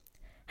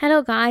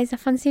Hello guys, I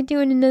fancy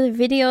doing another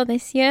video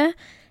this year,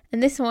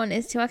 and this one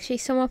is to actually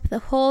sum up the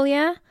whole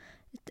year,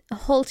 a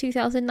whole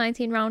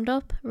 2019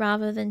 roundup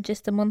rather than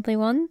just the monthly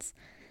ones.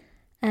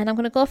 And I'm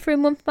going to go through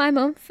month by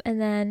month, and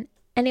then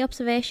any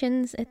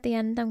observations at the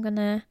end I'm going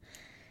to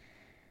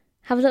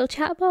have a little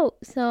chat about.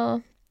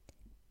 So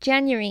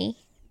January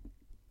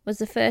was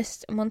the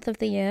first month of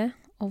the year,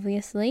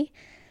 obviously,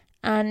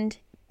 and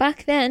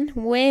back then,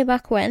 way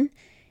back when,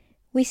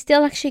 we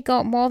still actually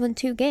got more than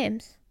 2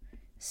 games.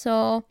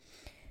 So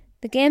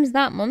the games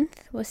that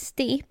month was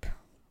Steep,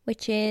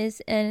 which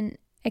is an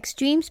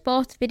extreme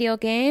sports video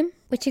game,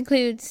 which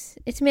includes,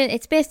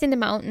 it's based in the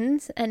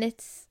mountains, and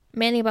it's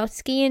mainly about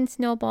skiing,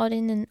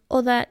 snowboarding and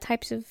other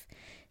types of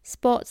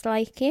sports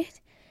like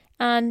it.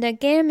 And the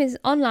game is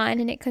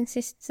online, and it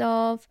consists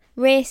of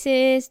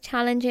races,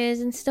 challenges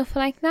and stuff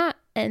like that.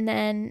 And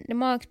then the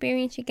more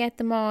experience you get,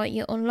 the more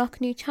you unlock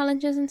new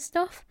challenges and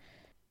stuff.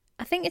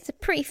 I think it's a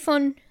pretty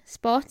fun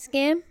sports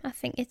game. I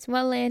think it's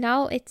well laid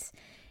out. It's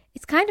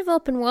kind of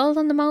open world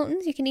on the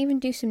mountains. You can even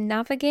do some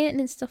navigating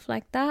and stuff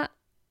like that.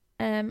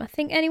 I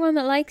think anyone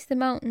that likes the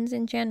mountains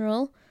in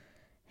general,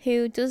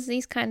 who does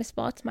these kind of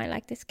sports, might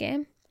like this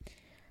game.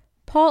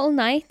 Portal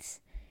Knights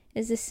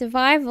is a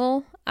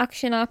survival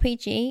action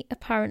RPG,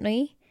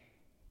 apparently,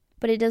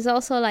 but it is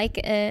also like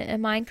a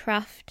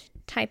Minecraft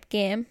type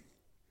game.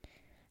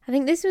 I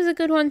think this was a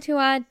good one to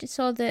add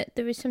so that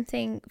there is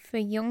something for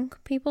young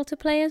people to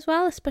play as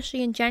well,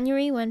 especially in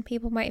January when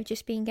people might have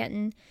just been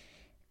getting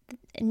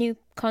a new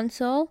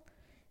console.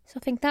 So I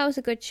think that was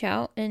a good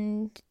shout,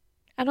 and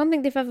I don't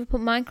think they've ever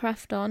put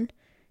Minecraft on,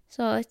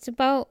 so it's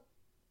about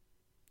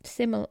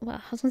similar.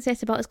 Well, I was going to say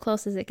it's about as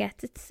close as it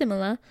gets. It's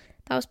similar.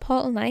 That was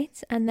Portal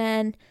Knights. And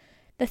then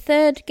the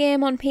third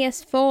game on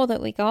PS4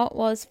 that we got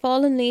was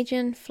Fallen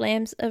Legion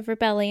Flames of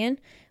Rebellion,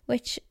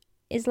 which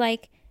is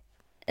like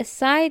a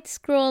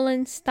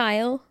side-scrolling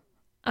style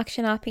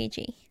action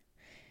RPG.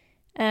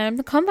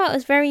 The combat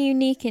was very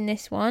unique in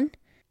this one.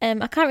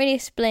 I can't really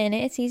explain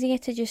it. It's easier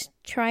to just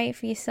try it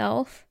for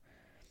yourself.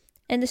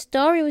 And the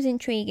story was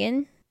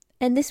intriguing.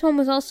 And this one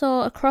was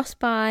also a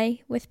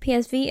cross-buy with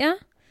PS Vita.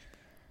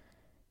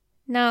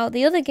 Now,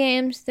 the other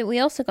games that we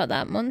also got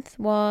that month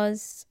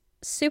was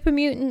Super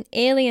Mutant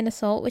Alien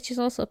Assault, which is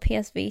also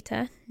PS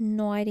Vita.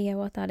 No idea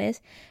what that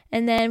is.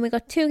 And then we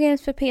got 2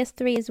 games for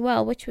PS3 as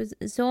well, which was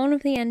Zone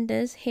of the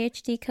Enders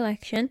HD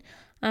Collection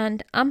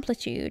and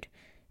Amplitude.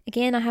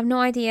 Again, I have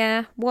no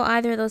idea what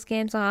either of those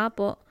games are,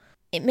 but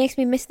it makes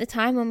me miss the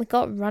time when we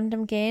got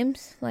random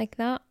games like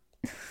that.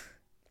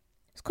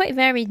 It's quite a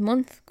varied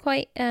month.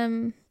 Quite,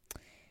 kind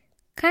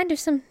of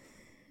some,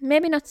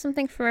 maybe not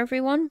something for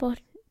everyone, but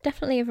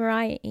definitely a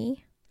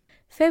variety.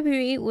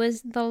 February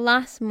was the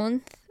last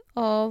month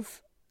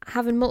of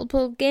having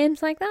multiple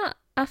games like that.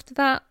 After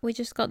that, we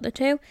just got the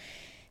 2.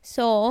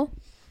 So,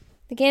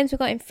 the games we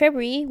got in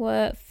February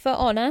were For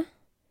Honor,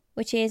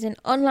 which is an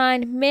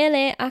online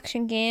melee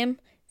action game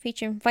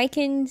featuring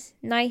Vikings,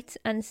 Knights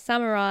and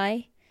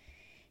Samurai.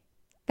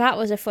 That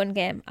was a fun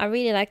game. I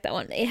really liked that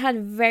one. It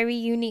had very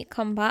unique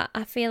combat.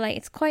 I feel like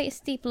it's quite a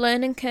steep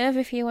learning curve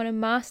if you want to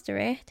master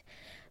it.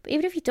 But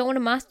even if you don't want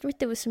to master it,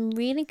 there was some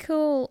really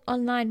cool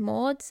online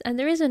modes. And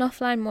there is an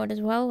offline mode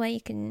as well where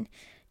you can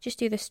just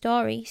do the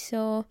story.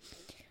 So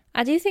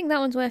I do think that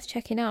one's worth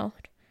checking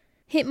out.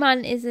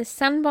 Hitman is a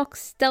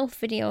sandbox stealth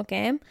video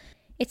game.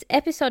 It's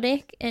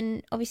episodic,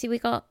 and obviously we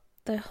got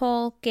the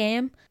whole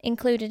game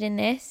included in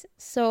this.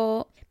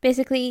 So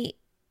basically,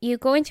 you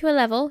go into a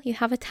level, you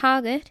have a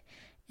target,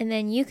 and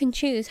then you can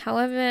choose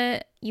however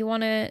you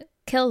want to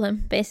kill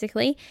them,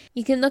 basically.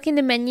 You can look in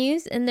the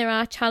menus, and there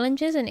are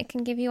challenges, and it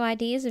can give you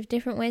ideas of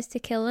different ways to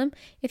kill them.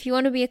 If you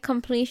want to be a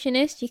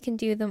completionist, you can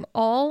do them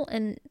all,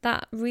 and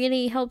that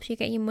really helps you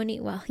get your money's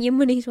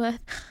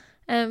worth.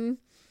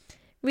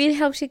 Really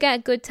helps you get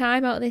a good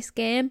time out of this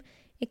game.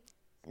 It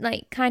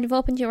kind of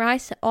opens your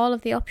eyes to all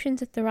of the options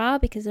that there are,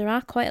 because there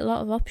are quite a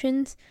lot of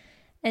options,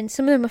 and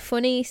some of them are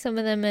funny, some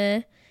of them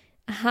are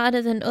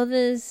harder than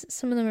others,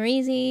 some of them are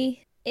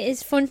easy. It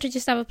is fun to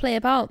just have a play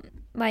about.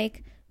 My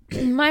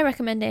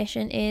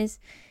recommendation is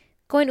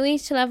go into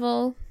each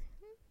level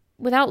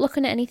without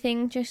looking at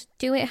anything. Just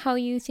do it how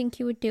you think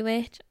you would do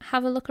it.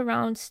 Have a look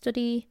around,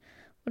 study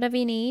whatever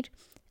you need,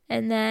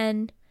 and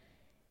then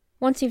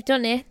once you've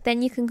done it,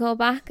 then you can go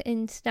back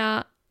and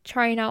start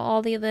trying out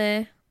all the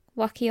other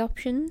wacky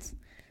options.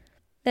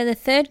 Then the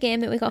third game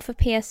that we got for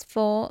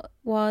PS4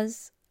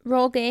 was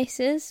Rogue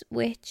Aces,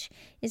 which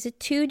is a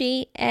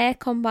 2D air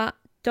combat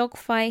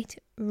dogfight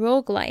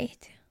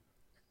roguelite.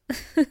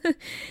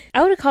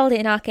 I would have called it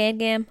an arcade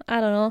game. I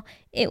don't know.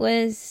 It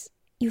was,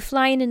 you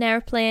fly in an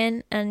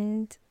airplane,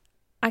 and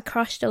I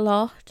crashed a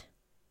lot.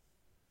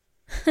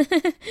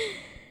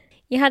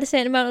 You had a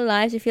certain amount of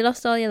lives. If you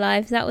lost all your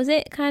lives, that was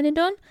it, kind of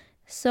done.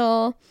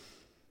 So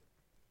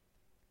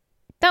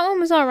that one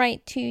was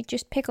alright to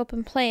just pick up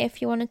and play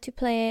if you wanted to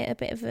play a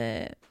bit of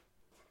a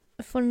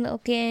fun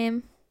little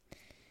game.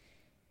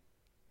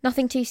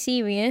 Nothing too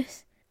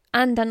serious.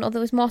 And I know there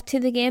was more to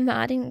the game that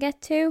I didn't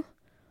get to.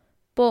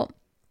 But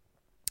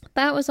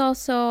That was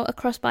also a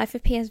cross-buy for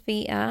PS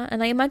Vita,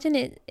 and I imagine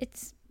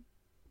it's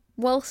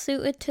well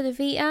suited to the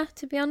Vita,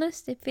 to be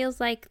honest. It feels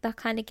like that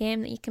kind of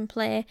game that you can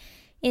play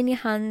in your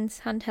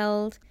hands,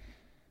 handheld,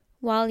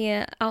 while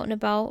you're out and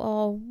about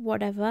or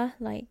whatever.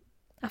 Like,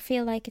 I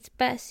feel like it's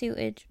better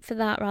suited for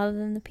that rather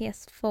than the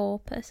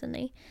PS4,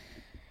 personally.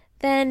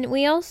 Then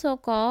we also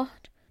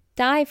got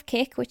Dive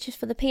Kick, which is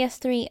for the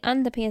PS3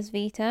 and the PS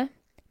Vita.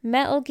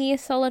 Metal Gear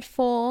Solid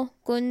 4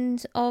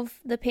 Guns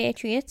of the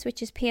Patriots,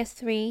 which is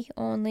PS3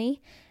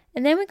 only.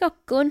 And then we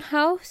got Gun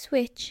House,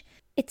 which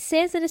it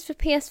says that it's for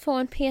PS4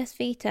 and PS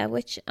Vita,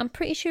 which I'm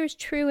pretty sure is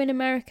true in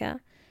America.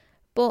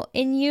 But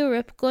in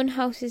Europe, Gun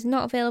House is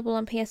not available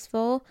on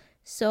PS4,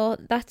 so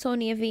that's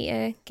only a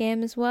Vita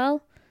game as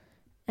well.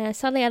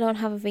 Sadly, I don't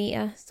have a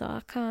Vita, so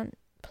I can't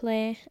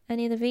play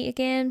any of the Vita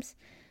games.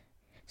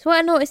 So what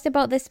I noticed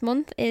about this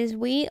month is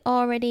we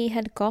already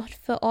had got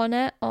For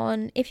Honor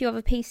on, if you have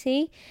a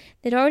PC,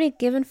 they'd already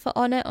given For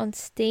Honor on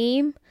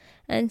Steam.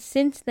 And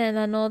since then,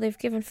 I know they've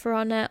given For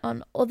Honor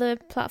on other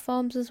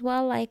platforms as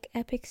well, like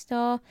Epic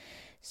Store.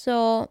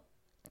 So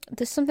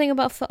there's something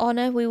about For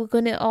Honor. We were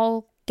going to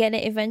all get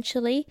it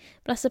eventually.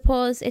 But I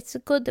suppose it's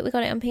good that we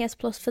got it on PS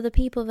Plus for the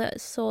people that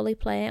solely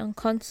play it on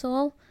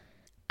console.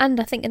 And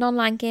I think an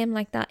online game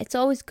like that, it's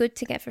always good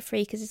to get for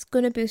free because it's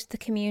going to boost the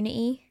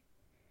community.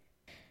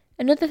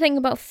 Another thing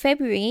about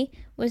February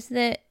was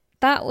that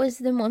was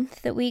the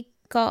month that we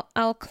got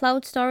our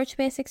cloud storage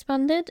space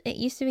expanded. It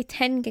used to be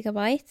 10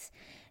 gigabytes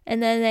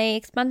and then they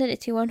expanded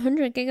it to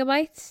 100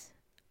 gigabytes.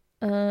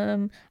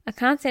 I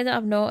can't say that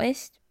I've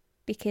noticed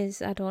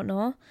because I don't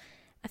know.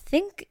 I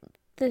think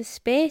the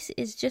space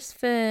is just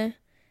for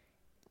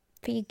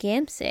your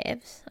game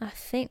saves, I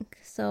think.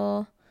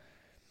 So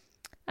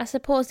I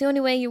suppose the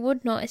only way you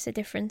would notice a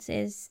difference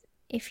is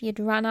if you'd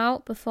run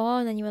out before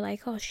and then you were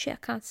like, oh shit,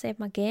 I can't save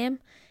my game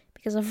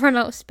because I've run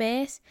out of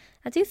space.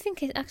 I do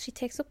think it actually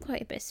takes up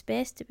quite a bit of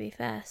space, to be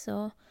fair.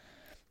 So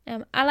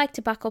I like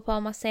to back up all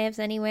my saves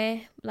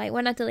anyway. Like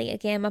when I delete a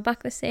game, I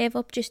back the save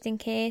up just in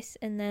case,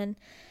 and then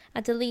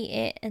I delete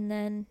it, and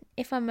then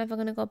if I'm ever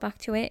going to go back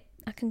to it,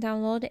 I can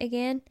download it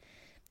again.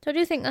 So I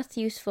do think that's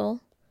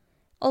useful.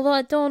 Although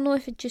I don't know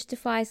if it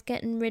justifies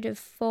getting rid of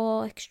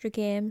 4 extra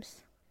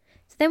games.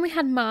 So then we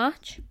had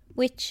March,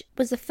 which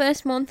was the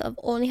first month of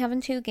only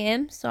having 2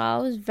 games, so I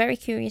was very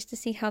curious to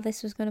see how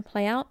this was going to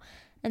play out.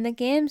 And the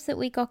games that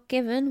we got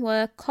given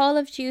were Call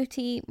of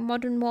Duty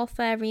Modern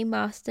Warfare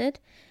Remastered,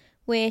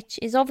 which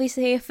is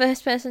obviously a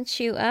first-person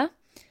shooter,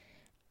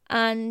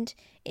 and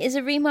it is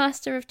a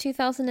remaster of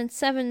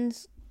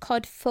 2007's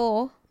COD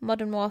 4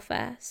 Modern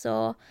Warfare.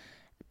 So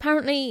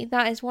apparently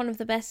that is one of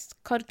the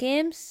best COD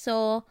games,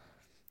 so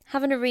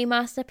having a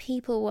remaster,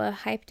 people were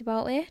hyped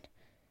about it.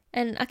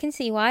 And I can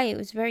see why. It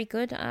was very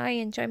good. I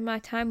enjoyed my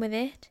time with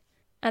it.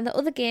 And the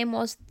other game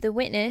was The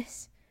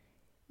Witness,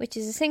 which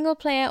is a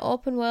single-player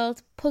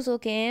open-world puzzle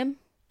game.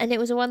 And it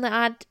was the one that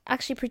I'd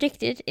actually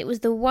predicted. It was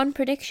the one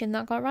prediction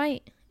that got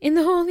right in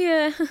the whole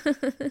year.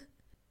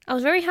 I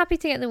was very happy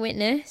to get The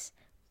Witness,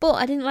 but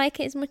I didn't like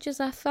it as much as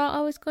I thought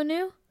I was going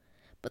to.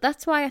 But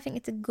that's why I think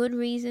it's a good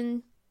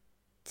reason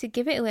to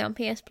give it away on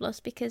PS Plus,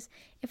 because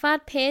if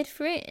I'd paid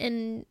for it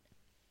and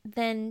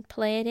then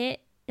played it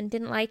and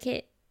didn't like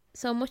it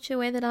so much the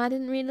way that I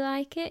didn't really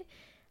like it,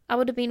 I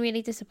would have been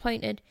really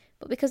disappointed.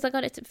 But because I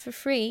got it for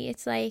free,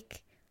 it's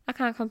like, I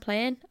can't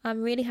complain.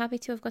 I'm really happy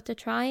to have got to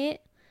try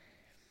it.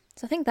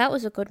 So I think that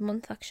was a good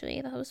month,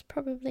 actually. That was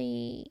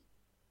probably,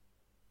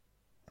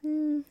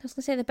 I was going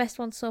to say the best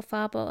one so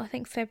far, but I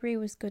think February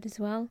was good as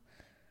well.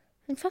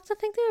 In fact, I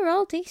think they were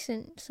all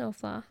decent so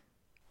far.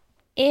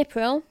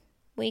 April,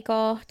 we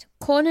got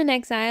Conan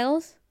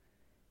Exiles.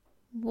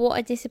 What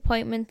a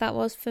disappointment that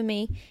was for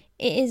me.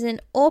 It is an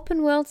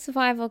open world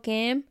survival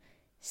game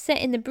set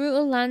in the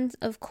brutal lands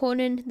of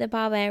Conan the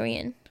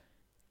Barbarian.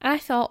 I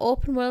thought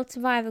open world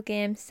survival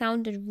games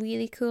sounded a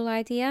really cool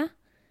idea.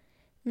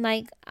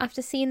 Like,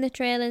 after seeing the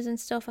trailers and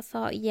stuff, I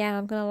thought, yeah,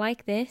 I'm going to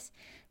like this.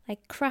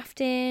 Like,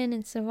 crafting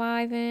and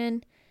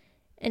surviving.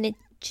 And it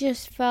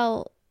just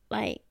felt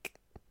like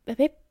a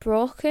bit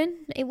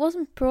broken. It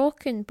wasn't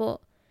broken,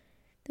 but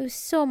there was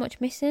so much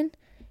missing.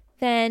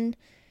 Then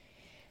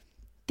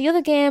the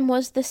other game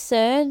was The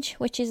Surge,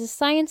 which is a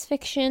science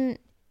fiction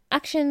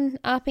action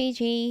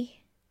RPG,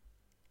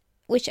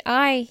 which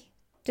I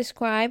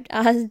described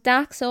as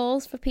Dark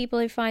Souls for people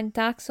who find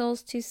Dark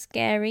Souls too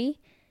scary,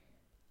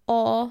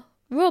 or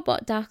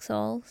Robot Dark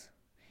Souls.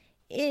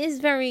 It is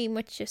very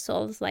much a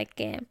Souls-like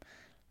game.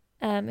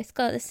 It's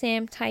got the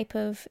same type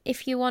of,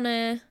 if you want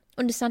to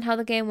understand how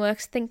the game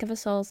works, think of a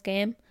Souls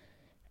game.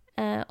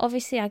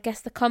 Obviously, I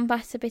guess the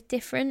combat's a bit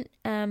different.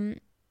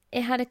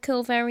 It had a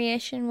cool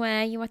variation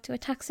where you had to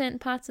attack certain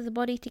parts of the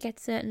body to get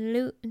certain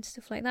loot and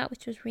stuff like that,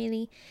 which was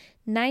really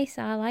nice.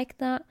 I liked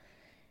that.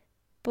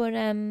 But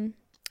a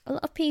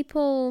lot of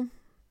people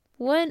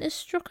weren't as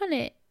struck on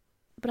it,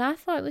 but I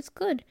thought it was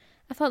good.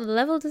 I thought the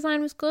level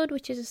design was good,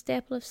 which is a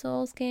staple of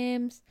Souls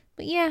games.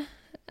 But yeah,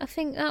 I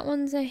think that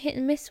one's a hit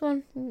and miss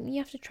one. You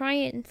have to try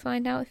it and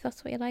find out if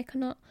that's what you like or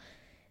not.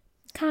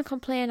 Can't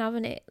complain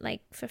having it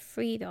like for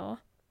free though.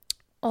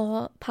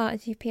 or part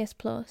of your PS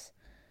Plus.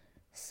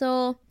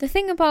 So the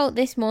thing about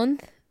this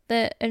month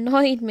that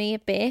annoyed me a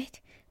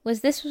bit was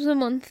this was a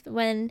month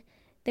when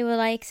they were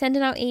like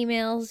sending out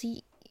emails,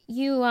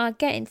 you are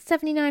getting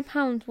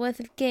 £79 worth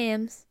of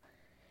games.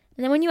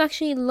 And then when you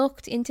actually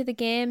looked into the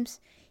games,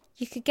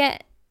 you could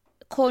get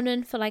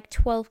Conan for like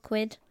 12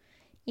 quid.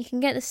 You can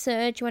get the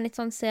Surge when it's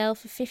on sale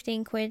for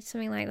 15 quid,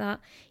 something like that.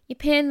 You're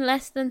paying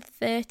less than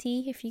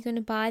 30 if you're going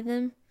to buy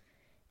them.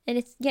 And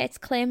it's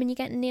claiming you're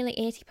getting nearly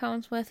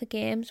 £80 worth of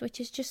games, which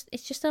is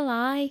just a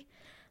lie.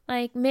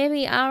 Like,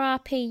 maybe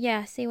RRP, yeah,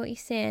 I see what you're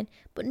saying,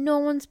 but no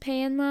one's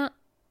paying that.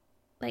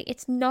 Like,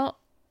 it's not,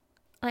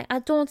 like, I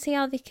don't see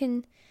how they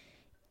can,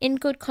 in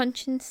good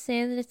conscience,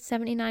 say that it's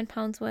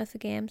 £79 worth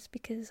of games,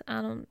 because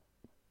I don't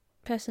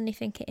personally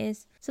think it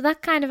is. So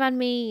that kind of had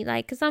me,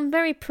 like, because I'm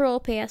very pro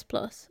PS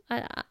Plus.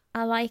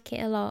 I like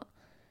it a lot.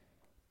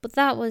 But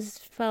that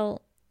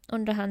felt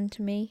underhand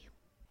to me.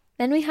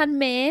 Then we had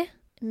May.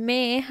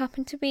 May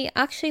happened to be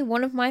actually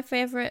one of my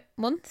favourite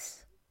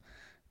months,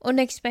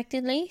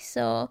 unexpectedly.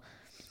 So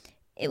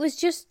it was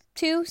just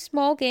 2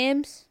 small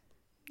games.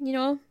 You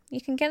know, you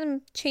can get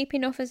them cheap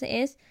enough as it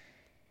is.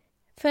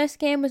 First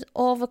game was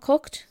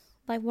Overcooked,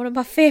 like one of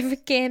my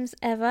favourite games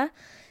ever.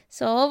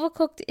 So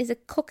Overcooked is a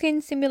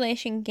cooking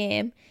simulation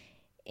game.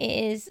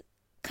 It is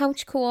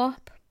couch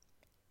co-op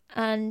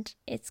and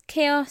it's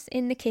chaos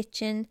in the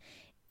kitchen.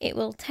 It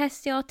will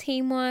test your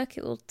teamwork,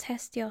 it will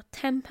test your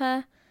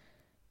temper,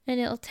 and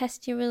it'll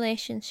test your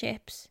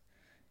relationships.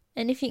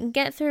 And if you can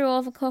get through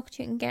Overcooked,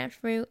 you can get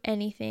through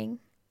anything.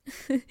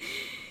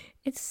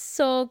 It's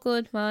so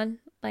good, man.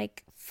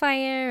 Like,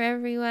 fire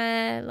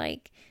everywhere,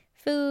 like,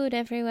 food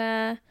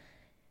everywhere,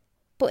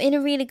 but in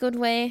a really good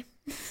way.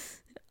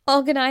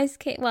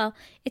 Organised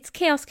it's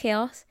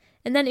chaos,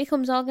 and then it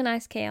becomes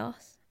organised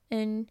chaos,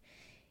 and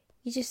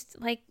you just,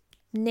 like,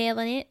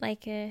 nailing it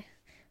like a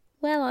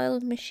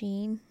well-oiled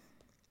machine.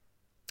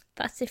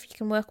 That's if you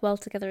can work well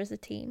together as a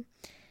team.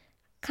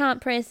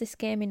 Can't praise this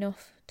game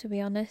enough, to be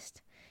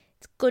honest.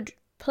 It's good.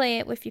 Play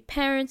it with your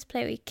parents,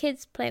 play it with your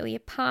kids, play it with your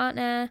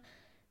partner.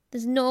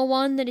 There's no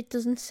one that it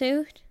doesn't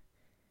suit,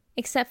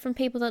 except from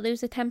people that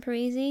lose their temper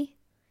easy.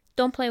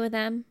 Don't play with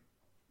them.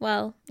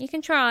 Well, you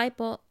can try,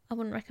 but I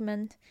wouldn't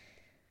recommend.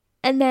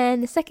 And then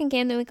the second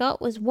game that we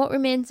got was What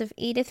Remains of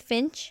Edith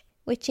Finch,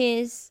 which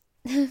is,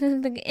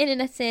 the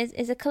internet says,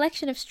 is a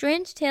collection of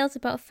strange tales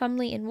about a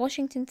family in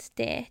Washington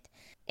State.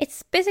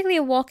 It's basically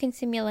a walking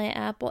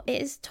simulator, but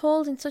it is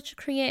told in such a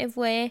creative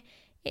way.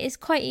 It is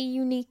quite a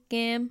unique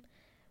game.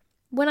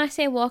 When I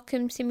say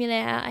walking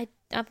simulator,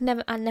 I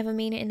never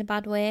mean it in a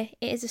bad way.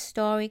 It is a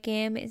story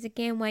game. It is a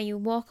game where you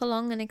walk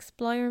along and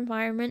explore your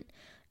environment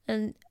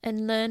and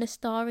learn a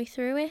story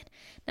through it.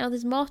 Now,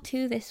 there's more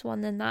to this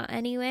one than that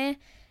anyway.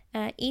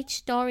 Each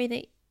story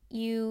that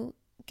you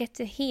get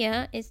to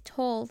hear is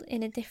told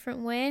in a different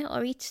way,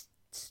 or each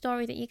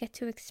story that you get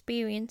to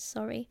experience,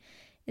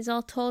 is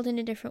all told in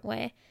a different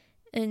way.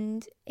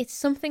 And it's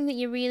something that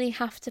you really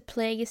have to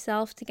play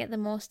yourself to get the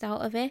most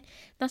out of it.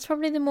 That's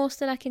probably the most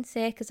that I can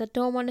say, because I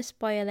don't want to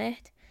spoil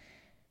it.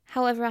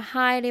 However, I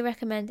highly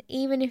recommend,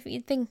 even if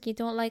you think you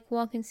don't like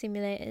walking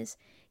simulators,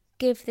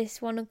 give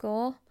this one a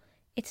go.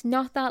 It's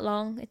not that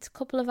long, it's a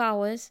couple of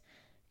hours,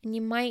 and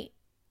you might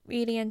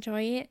really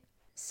enjoy it.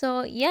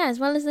 So yeah, as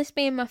well as this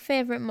being my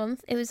favourite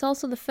month, it was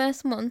also the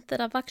first month that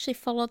I've actually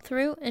followed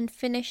through and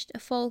finished a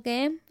full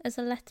game as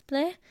a Let's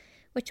Play,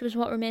 which was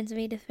What Remains of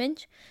Edith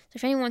Finch. So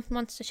if anyone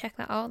wants to check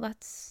that out,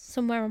 that's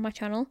somewhere on my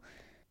channel.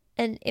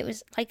 And it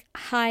was, like,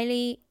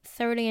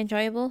 thoroughly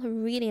enjoyable. I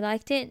really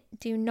liked it.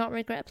 Do not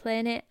regret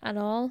playing it at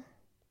all.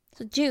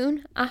 So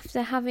June,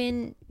 after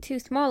having 2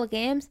 smaller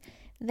games,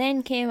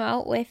 then came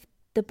out with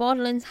the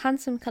Borderlands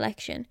Handsome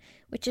Collection,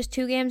 which is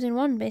 2 games in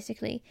one,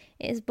 basically.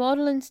 It is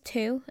Borderlands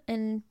 2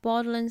 and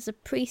Borderlands the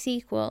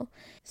pre-sequel.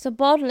 So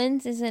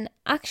Borderlands is an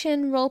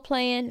action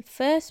role-playing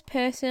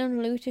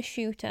first-person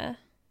looter-shooter.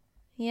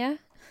 Yeah?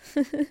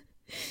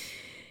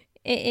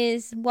 It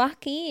is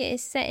wacky. It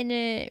is set in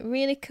a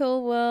really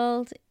cool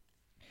world.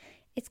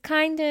 It's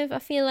kind of, I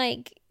feel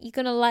like you're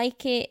going to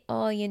like it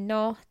or you're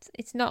not.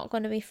 It's not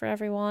going to be for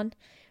everyone.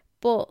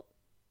 But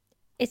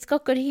it's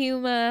got good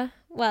humour.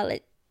 Well,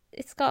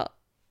 it's got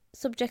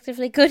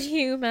subjectively good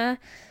humour.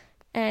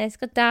 It's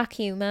got dark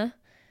humour.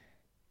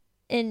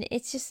 And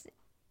it's just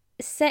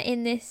set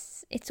in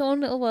its own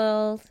little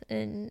world.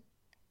 And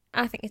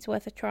I think it's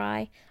worth a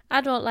try.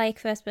 I don't like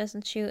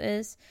first-person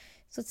shooters,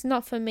 so it's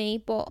not for me,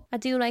 but I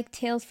do like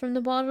Tales from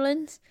the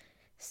Borderlands.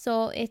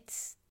 So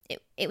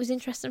it was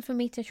interesting for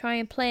me to try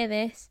and play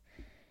this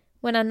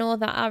when I know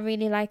that I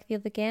really like the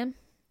other game,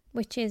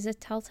 which is a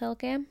Telltale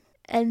game.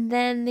 And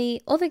then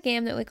the other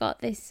game that we got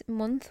this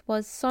month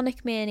was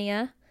Sonic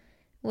Mania,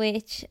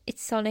 which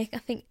it's Sonic. I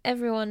think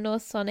everyone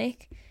knows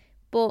Sonic,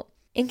 but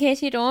in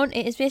case you don't,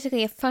 it is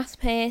basically a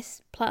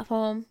fast-paced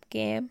platform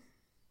game.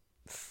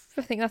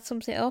 I think that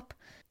sums it up.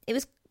 It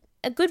was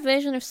a good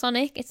version of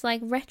Sonic. It's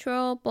like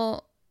retro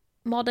but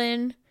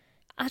modern.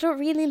 I don't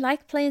really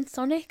like playing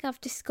Sonic,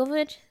 I've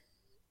discovered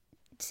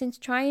since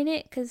trying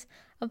it, because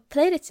I've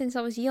played it since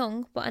I was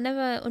young, but I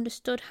never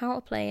understood how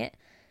to play it.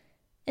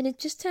 And it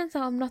just turns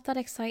out I'm not that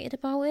excited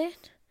about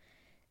it.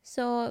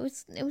 So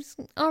it was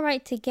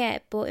alright to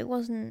get, but it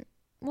wasn't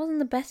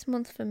the best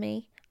month for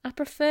me. I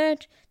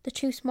preferred the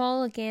 2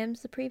 smaller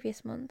games the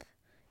previous month.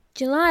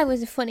 July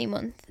was a funny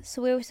month.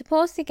 So we were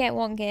supposed to get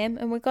 1 game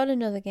and we got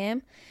another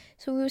game.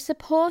 So we were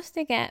supposed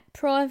to get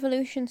Pro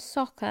Evolution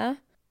Soccer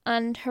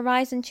and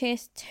Horizon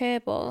Chase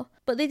Turbo,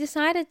 but they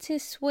decided to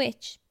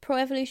switch Pro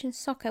Evolution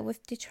Soccer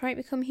with Detroit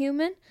Become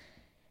Human,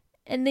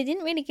 and they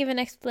didn't really give an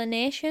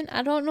explanation.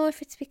 I don't know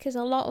if it's because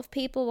a lot of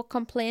people were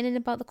complaining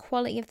about the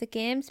quality of the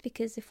games,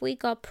 because if we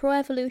got Pro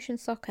Evolution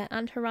Soccer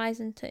and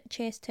Horizon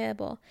Chase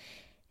Turbo,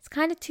 it's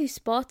kind of 2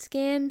 sports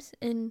games,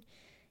 and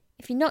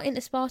if you're not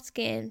into sports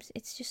games,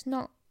 it's just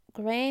not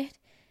great.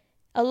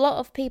 A lot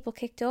of people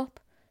kicked up.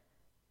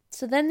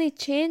 So then they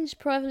changed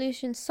Pro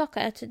Evolution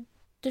Soccer to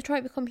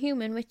Detroit Become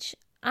Human, which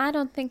I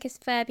don't think is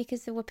fair,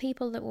 because there were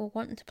people that were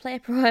wanting to play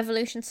Pro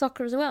Evolution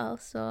Soccer as well.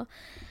 So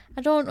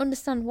I don't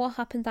understand what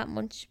happened that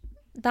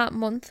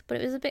month, but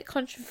it was a bit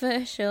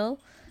controversial.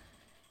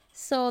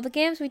 So the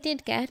games we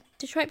did get,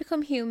 Detroit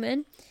Become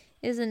Human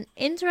is an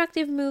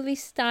interactive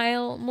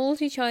movie-style,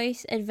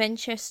 multi-choice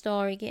adventure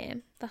story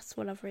game. That's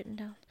what I've written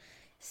down.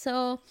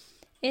 So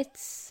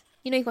it's,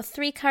 you've got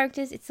 3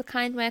 characters. It's the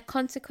kind where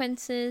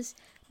consequences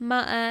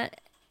matter.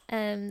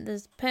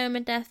 There's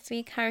permadeath for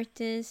your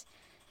characters.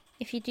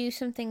 If you do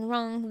something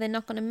wrong, they're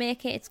not going to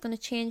make it. It's going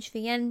to change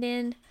the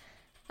ending.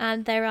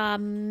 And there are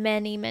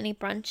many, many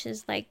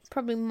branches, like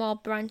probably more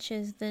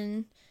branches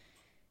than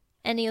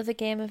any other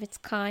game of its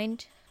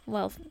kind.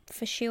 Well,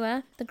 for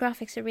sure. The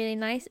graphics are really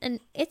nice.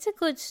 And it's a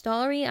good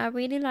story. I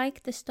really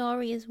like the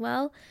story as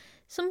well.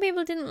 Some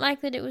people didn't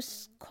like that it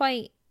was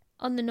quite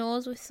on the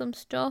nose with some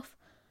stuff.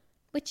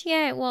 Which,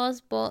 yeah, it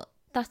was. But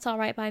that's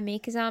alright by me,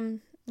 because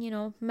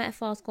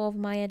metaphors go over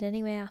my head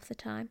anyway half the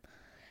time.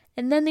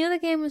 And then the other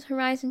game was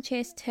Horizon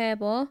Chase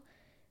Turbo,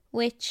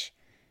 which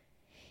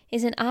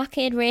is an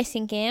arcade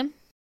racing game.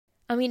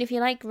 I mean, if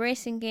you like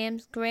racing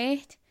games,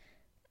 great.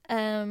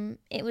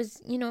 It was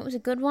a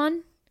good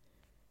one,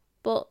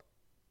 but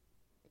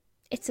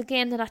it's a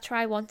game that I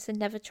try once and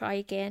never try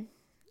again,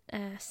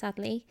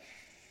 sadly.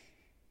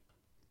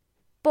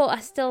 But I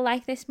still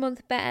like this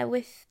month better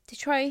with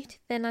Detroit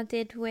than I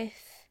did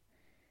with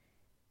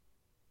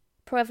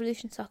Pro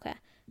Evolution Soccer.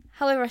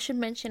 However, I should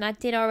mention I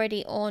did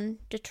already own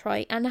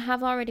Detroit, and I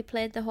have already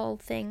played the whole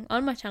thing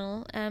on my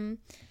channel.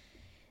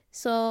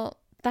 So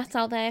that's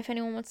out there if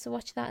anyone wants to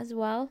watch that as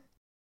well.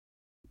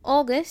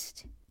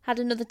 August had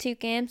another 2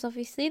 games,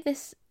 obviously.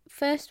 This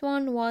first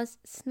one was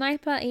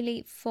Sniper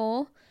Elite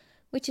 4,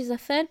 which is a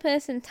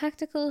third-person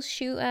tactical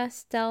shooter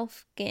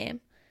stealth game.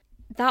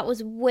 That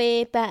was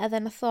way better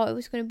than I thought it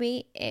was going to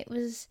be.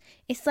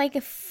 It's like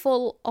a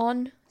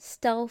full-on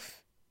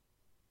stealth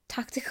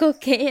tactical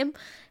game.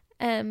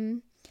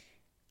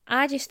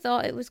 I just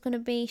thought it was going to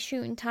be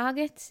shooting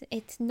targets.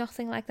 It's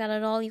nothing like that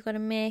at all. You've got to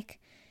make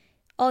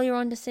all your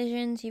own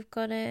decisions. You've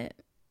got to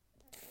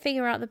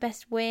figure out the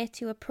best way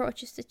to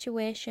approach a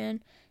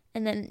situation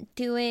and then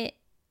do it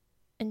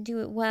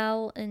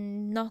well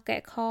and not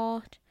get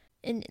caught.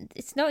 And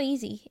it's not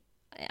easy.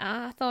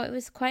 I thought it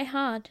was quite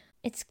hard.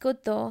 It's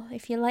good though.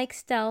 If you like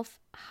stealth,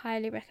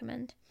 highly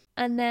recommend.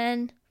 And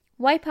then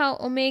Wipeout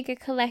Omega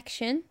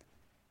Collection,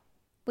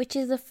 which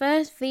is the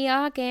first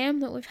VR game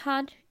that we've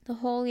had the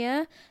whole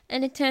year,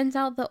 and it turns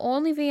out the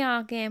only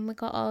VR game we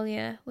got all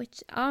year,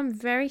 which I'm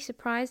very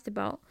surprised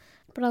about,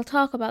 but I'll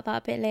talk about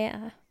that a bit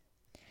later.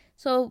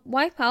 So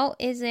Wipeout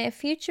is a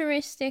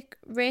futuristic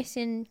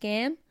racing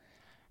game,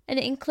 and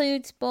it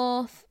includes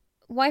both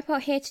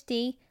Wipeout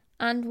HD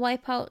and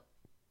Wipeout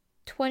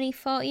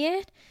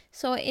 2048,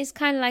 so it is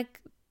kind of like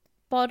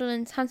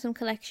Borderlands Handsome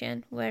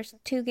Collection, where it's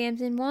 2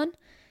 games in one,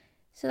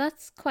 so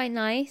that's quite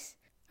nice.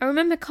 I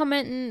remember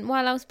commenting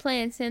while I was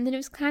playing saying that it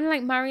was kind of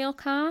like Mario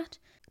Kart,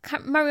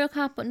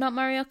 but not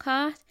Mario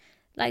Kart.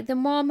 Like, the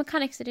more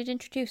mechanics that it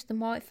introduced, the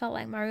more it felt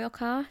like Mario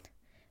Kart.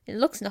 It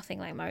looks nothing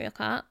like Mario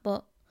Kart,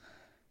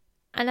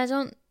 and I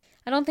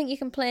don't think you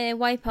can play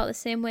Wipeout the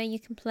same way you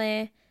can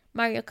play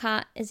Mario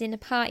Kart as in a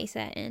party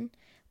setting,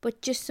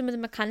 but just some of the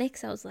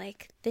mechanics, I was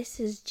like, this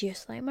is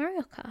just like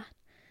Mario Kart.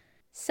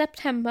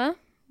 September,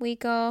 we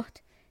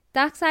got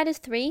Darksiders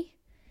 3,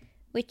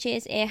 which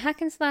is a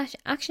hack-and-slash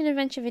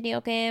action-adventure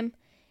video game.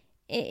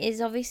 It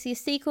is obviously a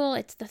sequel.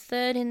 It's the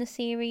 3rd in the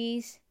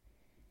series.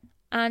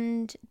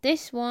 And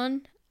this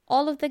one,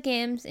 all of the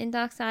games in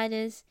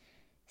Darksiders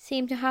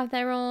seem to have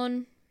their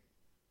own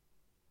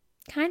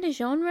kind of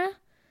genre,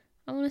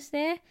 I want to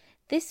say.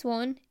 This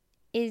one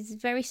is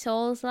very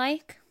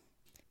Souls-like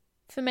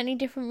for many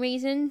different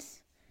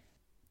reasons.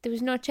 There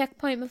was no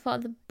checkpoint before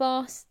the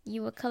boss.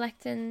 You were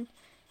collecting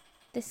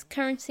this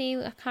currency.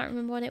 I can't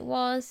remember what it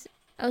was.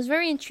 I was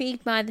very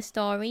intrigued by the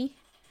story.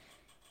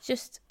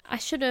 I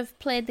should have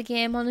played the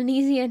game on an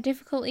easier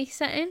difficulty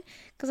setting,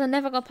 because I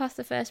never got past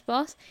the first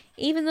boss.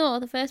 Even though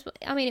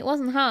it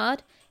wasn't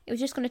hard. It was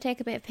just going to take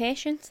a bit of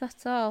patience,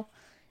 that's all.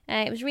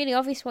 It was really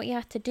obvious what you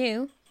had to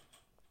do.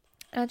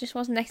 I just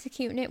wasn't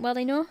executing it well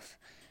enough.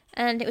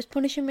 and it was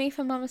punishing me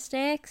for my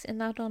mistakes,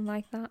 and I don't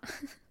like that.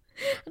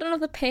 I don't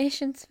have the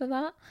patience for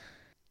that.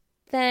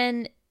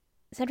 Then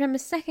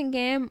September's second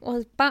game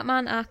was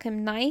Batman Arkham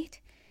Knight,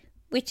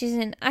 which is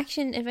an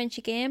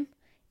action-adventure game,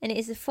 and it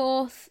is the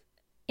fourth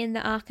in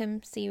the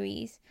Arkham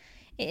series.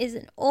 It is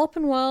an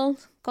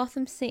open-world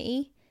Gotham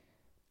City,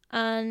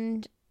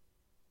 and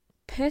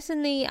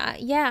personally,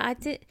 I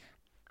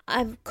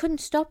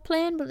couldn't stop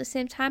playing, but at the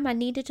same time, I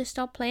needed to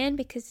stop playing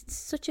because it's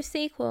such a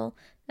sequel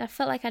that I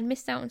felt like I'd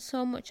missed out on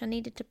so much. I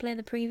needed to play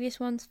the previous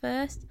ones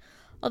first.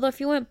 Although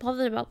if you weren't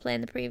bothered about playing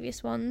the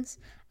previous ones,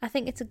 I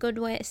think it's a good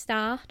way to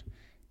start,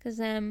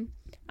 because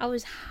I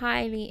was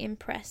highly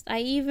impressed. I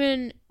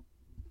even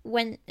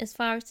went as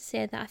far as to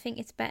say that I think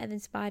it's better than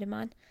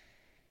Spider-Man.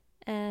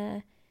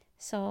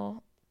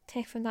 So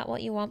take from that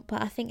what you want,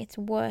 but I think it's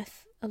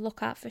worth a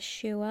look at for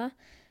sure.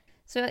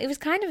 So it was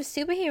kind of a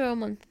superhero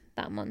month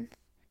that month.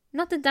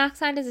 Not the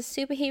Darksiders as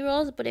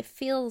superheroes, but it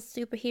feels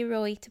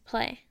superhero-y to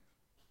play,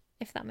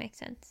 if that makes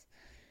sense.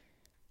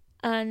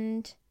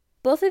 And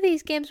both of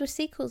these games were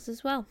sequels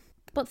as well.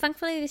 But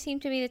thankfully they seem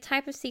to be the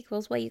type of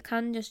sequels where you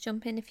can just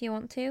jump in if you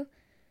want to.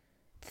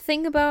 The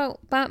thing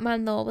about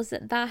Batman though was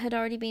that had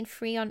already been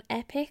free on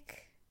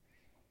Epic.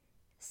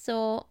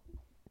 So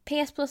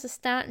PS Plus is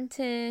starting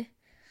to...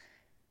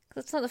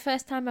 It's not the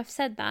first time I've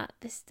said that.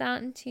 They're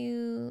starting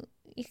to...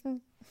 You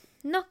can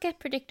not get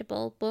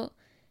predictable, but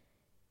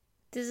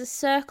there's a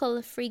circle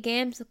of free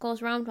games that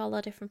goes around all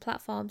the different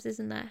platforms,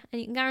 isn't there?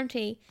 And you can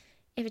guarantee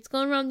if it's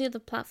going around the other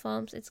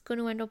platforms, it's going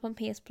to end up on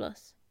PS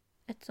Plus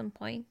at some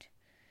point.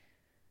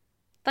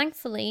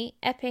 Thankfully,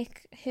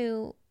 Epic,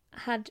 who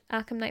had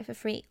Arkham Knight for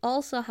free,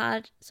 also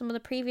had some of the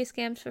previous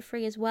games for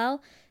free as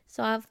well.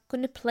 So I'm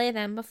going to play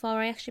them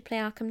before I actually play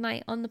Arkham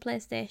Knight on the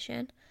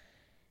PlayStation,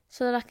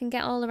 so that I can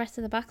get all the rest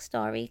of the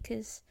backstory,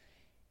 because,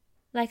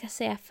 like I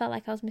say, I felt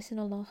like I was missing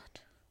a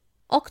lot.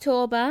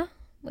 October,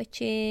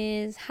 which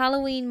is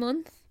Halloween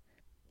month,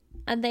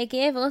 and they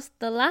gave us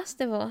The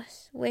Last of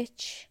Us,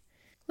 which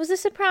was a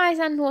surprise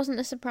and wasn't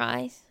a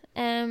surprise.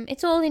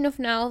 It's old enough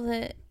now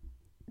that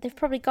they've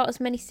probably got as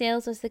many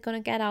sales as they're going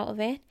to get out of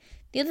it.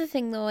 The other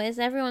thing though is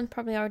everyone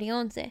probably already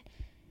owns it.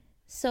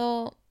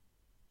 So,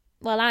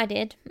 well, I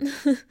did.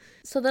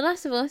 So The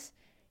Last of Us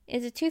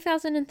is a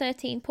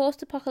 2013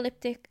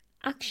 post-apocalyptic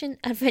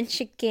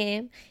action-adventure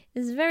game.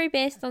 It's very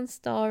based on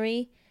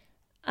story,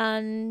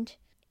 and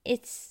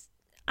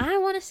I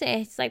want to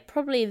say it's like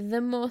probably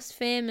the most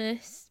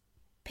famous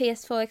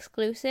PS4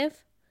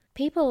 exclusive.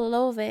 People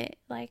love it.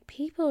 Like,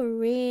 people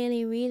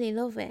really, really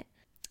love it.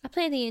 I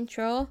played the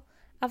intro.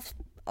 I've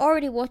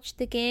already watched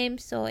the game,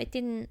 so it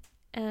didn't,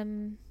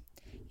 I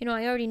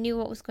already knew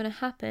what was going to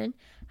happen.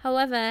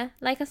 However,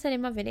 like I said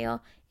in my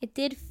video, it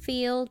did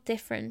feel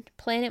different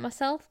playing it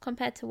myself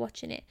compared to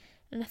watching it.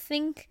 And I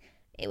think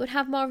it would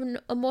have more of an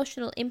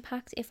emotional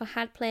impact if I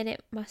had played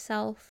it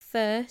myself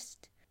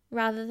first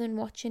rather than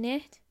watching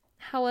it.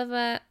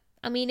 However,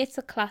 I mean, it's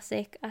a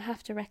classic. I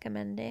have to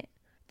recommend it.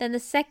 Then the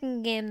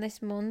second game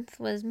this month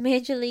was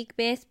Major League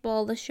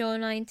Baseball The Show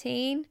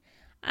 19.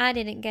 I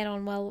didn't get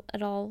on well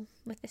at all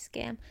with this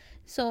game.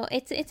 So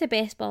it's a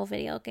baseball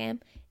video game.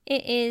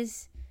 It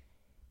is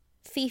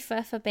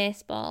FIFA for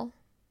baseball.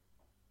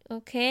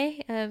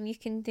 Okay, you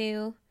can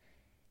do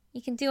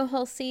a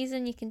whole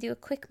season, you can do a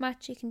quick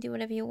match, you can do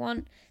whatever you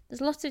want. There's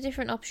lots of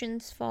different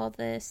options for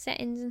the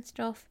settings and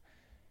stuff.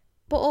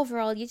 But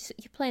overall, you're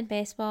playing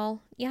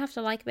baseball. You have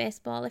to like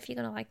baseball if you're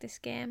going to like this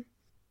game.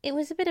 It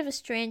was a bit of a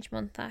strange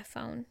month, I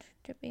found,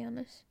 to be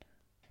honest.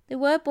 They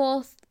were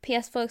both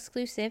PS4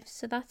 exclusives,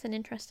 so that's an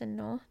interesting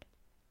note.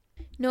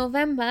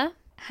 November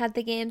had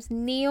the games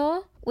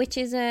Nioh, which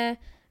is a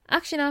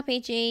action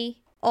RPG,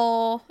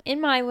 or, in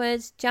my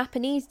words,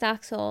 Japanese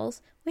Dark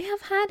Souls. We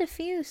have had a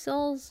few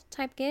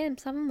Souls-type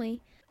games, haven't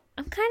we?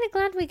 I'm kind of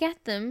glad we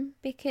get them,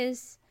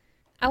 because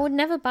I would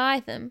never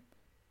buy them,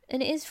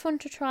 and it is fun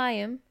to try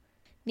them.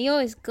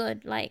 Nioh is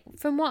good. Like,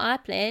 from what I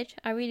played,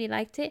 I really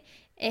liked it.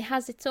 It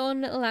has its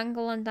own little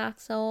angle on Dark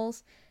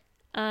Souls,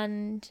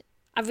 and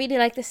I really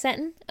like the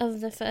setting of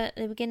the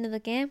beginning of the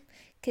game,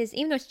 because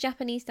even though it's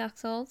Japanese Dark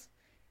Souls,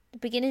 the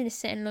beginning is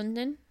set in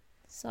London,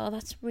 so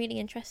that's really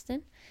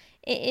interesting.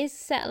 It is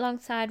set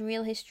alongside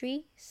real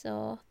history,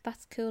 so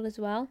that's cool as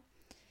well.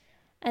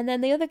 And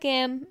then the other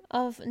game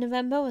of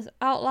November was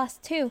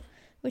Outlast 2,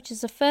 which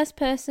is a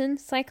first-person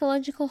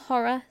psychological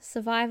horror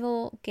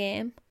survival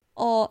game,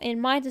 or in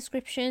my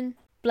description,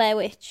 Blair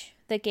Witch,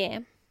 the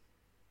game,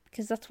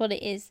 because that's what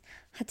it is.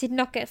 I did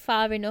not get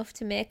far enough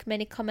to make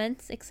many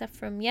comments, except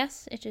from,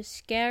 yes, it is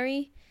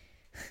scary,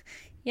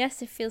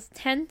 yes, it feels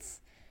tense,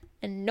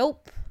 and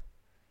nope,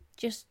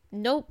 just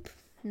nope,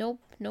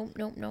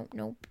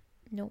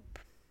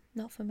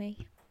 not for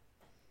me.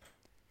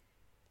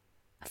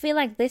 I feel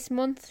like this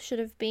month should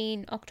have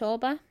been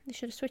October. They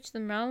should have switched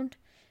them around,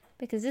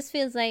 because this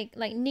feels like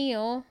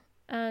Nioh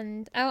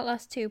and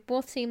Outlast 2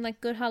 both seem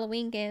like good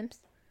Halloween games.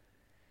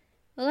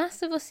 The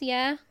Last of Us,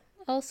 yeah,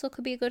 also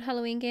could be a good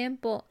Halloween game,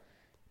 but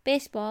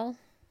baseball,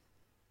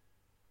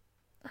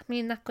 I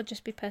mean, that could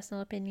just be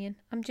personal opinion.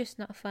 I'm just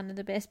not a fan of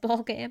the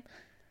baseball game.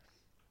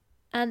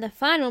 And the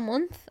final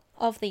month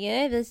of the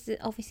year is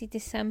obviously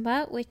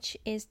December, which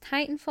is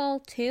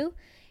Titanfall 2.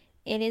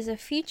 It is a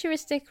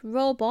futuristic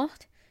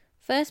robot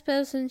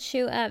first-person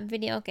shooter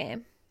video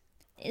game.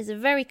 It's a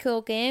very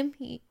cool game.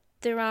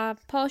 There are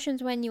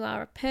portions when you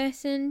are a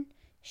person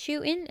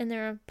shooting, and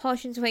there are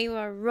portions where you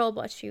are a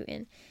robot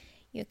shooting.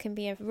 You can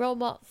be a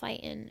robot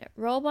fighting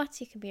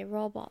robots. You can be a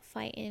robot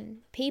fighting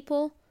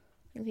people.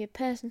 You can be a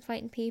person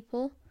fighting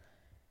people.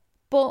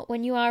 But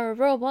when you are a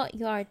robot,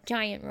 you are a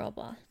giant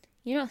robot.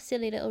 You're not a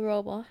silly little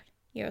robot.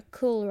 You're a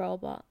cool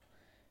robot.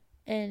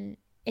 And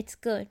it's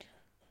good.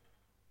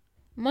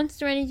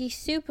 Monster Energy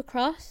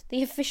Supercross,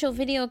 the official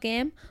video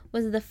game,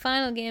 was the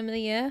final game of the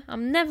year.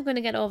 I'm never going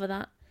to get over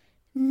that.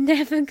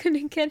 Never going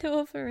to get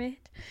over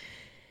it.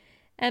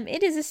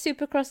 It is a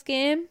Supercross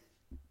game.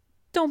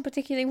 Don't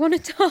particularly want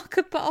to talk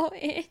about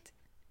it.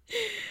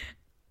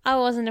 I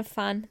wasn't a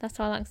fan. That's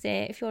all I can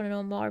say. If you want to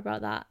know more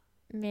about that,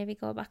 maybe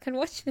go back and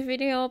watch the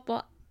video.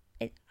 But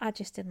I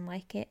just didn't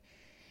like it.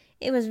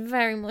 It was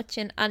very much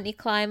an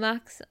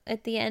anticlimax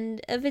at the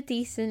end of a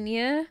decent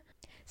year.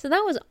 So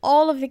that was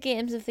all of the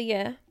games of the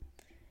year.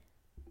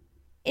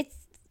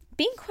 It's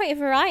been quite a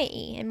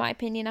variety, in my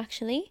opinion,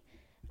 actually.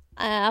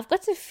 I've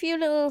got a few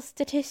little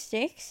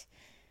statistics.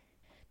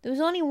 There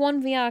was only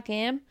one VR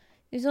game.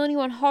 There was only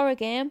one horror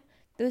game.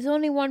 There was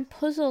only one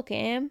puzzle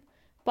game.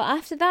 But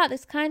after that,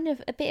 there's kind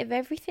of a bit of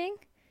everything.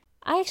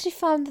 I actually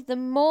found that the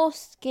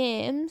most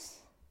games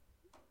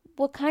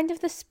were kind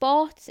of the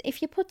sports.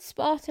 If you put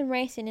sport and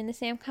racing in the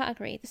same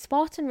category, the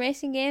sport and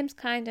racing games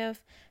kind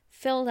of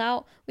filled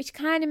out, which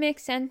kind of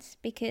makes sense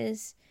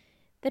because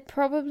they're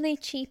probably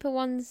cheaper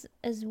ones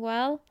as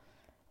well.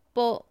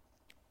 But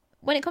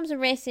when it comes to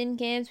racing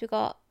games, we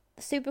got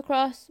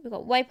Supercross, we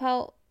got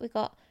Wipeout, we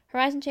got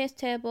Horizon Chase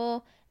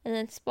Turbo, and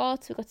then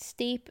sports, we got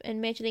Steep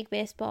and Major League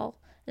Baseball,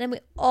 and then we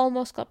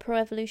almost got Pro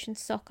Evolution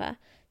Soccer.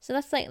 So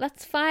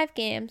that's 5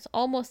 games,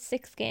 almost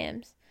 6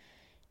 games,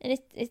 and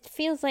it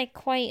feels like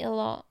quite a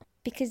lot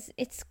because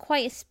it's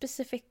quite a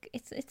specific.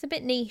 It's a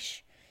bit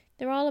niche.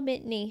 They're all a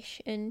bit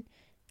niche, and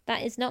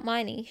that is not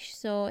my niche.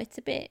 So it's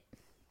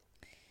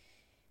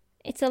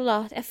a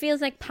lot. It feels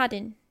like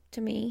padding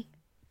to me.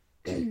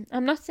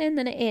 I'm not saying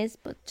that it is,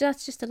 but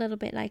that's just a little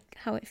bit like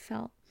how it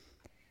felt.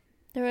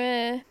 There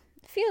are a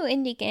few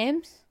indie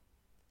games,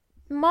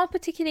 more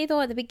particularly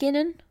though at the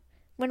beginning,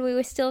 when we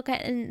were still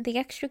getting the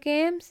extra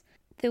games.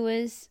 There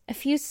was a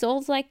few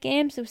Souls-like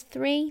games. There was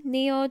 3,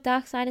 Neo,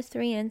 Darksiders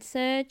 3 and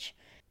Surge.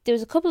 There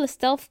was a couple of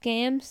stealth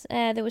games.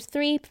 There was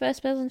 3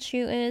 first-person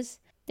shooters.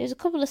 There was a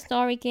couple of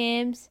story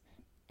games.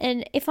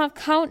 And if I've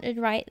counted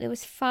right, there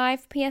was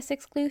 5 PS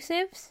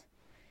exclusives.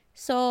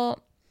 So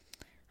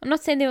I'm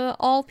not saying they were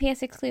all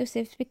PS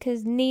exclusives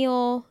because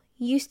Neo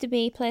used to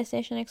be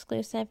PlayStation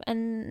exclusive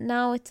and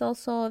now it's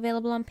also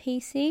available on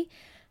PC.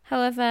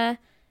 However,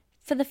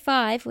 for the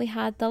 5, we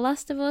had The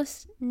Last of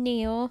Us,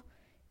 Neo,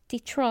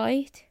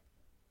 Detroit,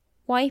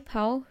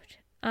 Wipeout,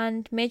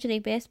 and Major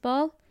League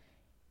Baseball.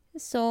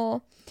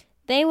 So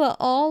they were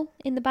all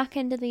in the back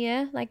end of the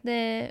year, like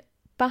the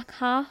back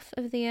half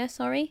of the year,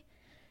 sorry.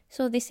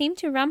 So they seemed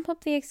to ramp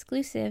up the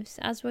exclusives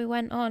as we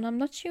went on. I'm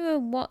not sure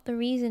what the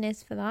reason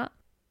is for that,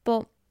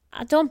 but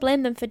I don't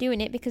blame them for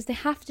doing it because they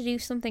have to do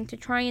something to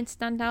try and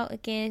stand out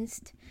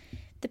against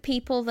the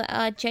people that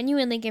are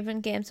genuinely giving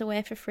games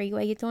away for free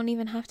where you don't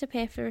even have to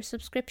pay for a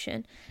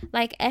subscription.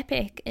 Like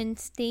Epic and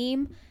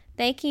Steam,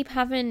 they keep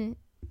having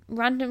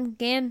random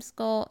games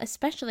go,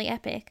 especially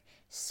Epic,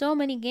 so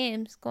many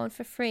games going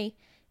for free.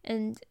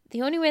 And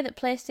the only way that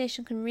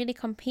PlayStation can really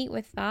compete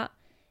with that,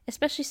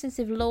 especially since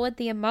they've lowered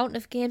the amount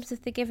of games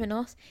that they're giving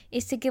us,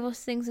 is to give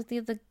us things that the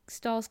other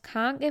stores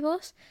can't give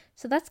us.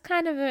 So that's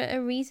kind of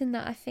a reason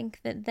that I think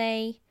that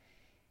they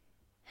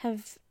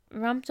have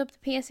ramped up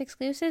the PS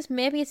exclusives.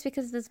 Maybe it's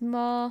because there's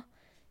more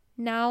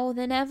now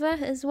than ever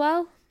as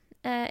well,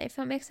 if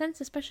that makes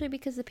sense, especially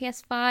because the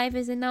PS5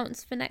 is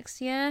announced for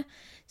next year.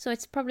 So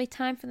it's probably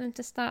time for them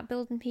to start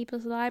building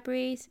people's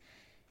libraries.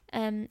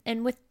 And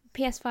with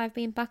PS5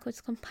 being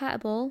backwards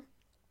compatible,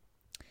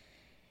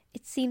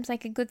 it seems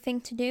like a good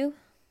thing to do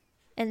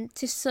and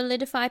to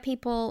solidify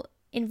people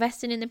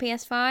investing in the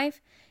PS5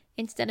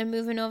 instead of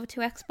moving over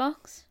to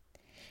Xbox.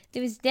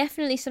 There was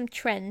definitely some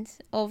trends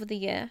over the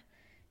year.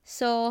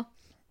 So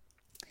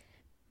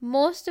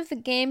most of the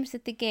games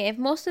that they gave,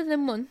 most of the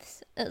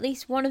months, at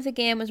least one of the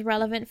game was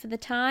relevant for the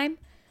time.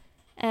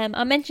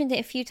 I mentioned it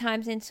a few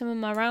times in some of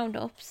my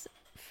roundups.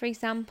 For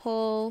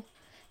example,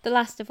 The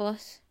Last of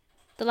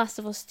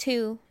Us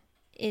 2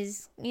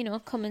 is,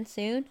 coming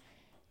soon.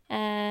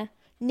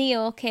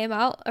 Neo came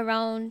out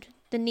around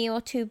the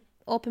Neo 2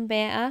 open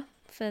beta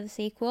for the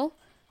sequel.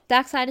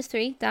 Darksiders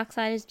 3,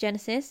 Darksiders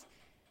Genesis.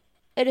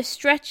 At a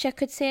stretch, I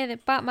could say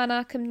that Batman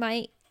Arkham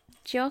Knight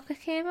Joker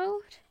came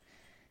out.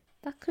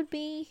 That could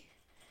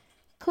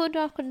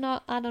or could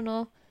not, I don't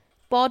know.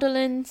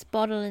 Borderlands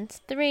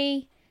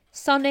 3,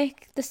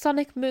 Sonic, the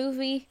Sonic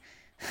movie,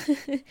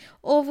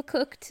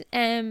 Overcooked.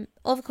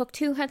 Overcooked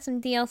 2 had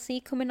some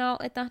DLC coming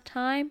out at that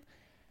time.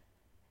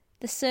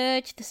 The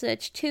Surge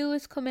 2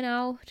 is coming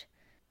out.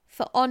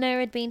 For Honor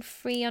had been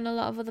free on a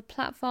lot of other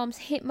platforms.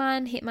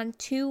 Hitman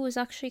 2 was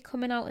actually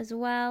coming out as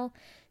well.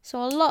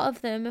 So a lot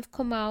of them have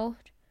come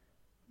out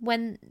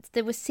when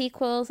there were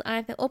sequels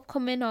either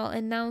upcoming or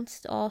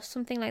announced or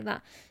something like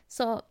that.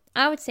 So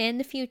I would say in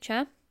the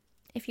future,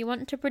 if you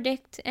want to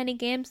predict any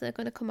games that are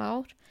going to come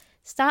out,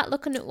 start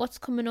looking at what's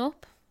coming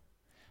up.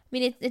 I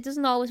mean, it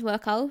doesn't always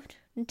work out.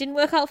 It didn't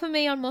work out for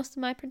me on most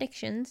of my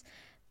predictions,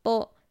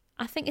 but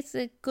I think it's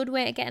a good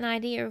way to get an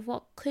idea of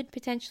what could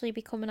potentially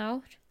be coming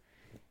out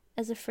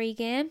as a free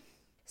game.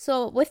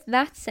 So with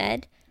that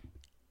said,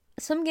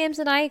 some games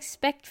that I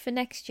expect for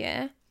next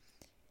year,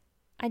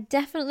 I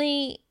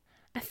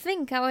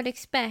think I would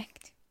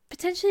expect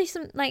potentially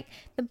some, like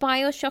the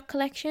BioShock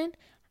collection.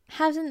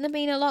 Hasn't there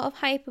been a lot of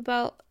hype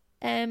about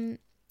a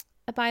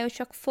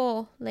BioShock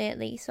 4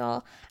 lately?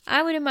 So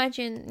I would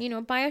imagine,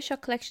 BioShock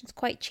collection's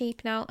quite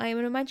cheap now. I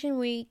would imagine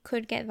we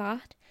could get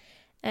that.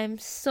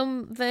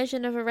 Some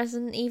version of a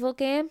Resident Evil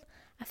game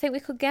I think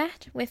we could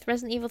get with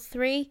Resident Evil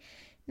 3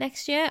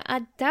 next year.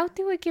 I doubt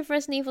they would give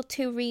Resident Evil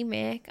 2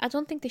 Remake. I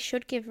don't think they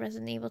should give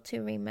Resident Evil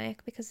 2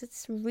 Remake because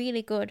it's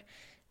really good.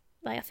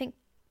 Like, I think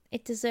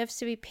it deserves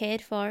to be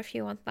paid for if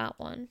you want that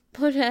one.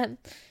 But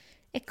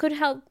it could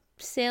help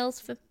sales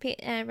for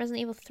Resident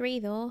Evil 3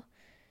 though.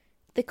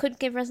 They could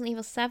give Resident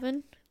Evil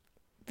 7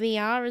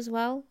 VR as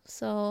well.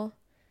 So,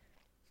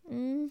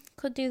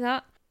 could do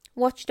that.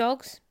 Watch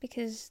Dogs,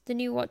 because the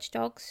new Watch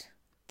Dogs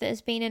that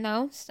has been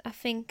announced, I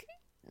think,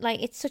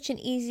 like, it's such an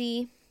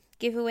easy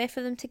giveaway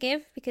for them to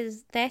give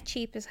because they're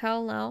cheap as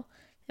hell now.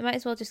 They might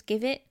as well just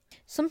give it.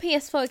 Some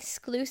PS4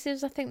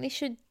 exclusives, I think they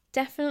should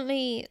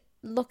definitely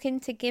look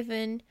into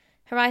giving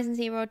Horizon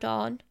Zero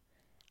Dawn.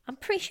 I'm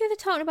pretty sure they're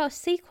talking about a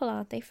sequel,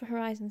 aren't they, for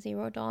Horizon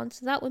Zero Dawn?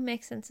 So that would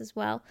make sense as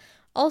well.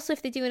 Also,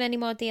 if they're doing any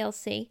more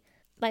DLC,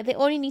 like, they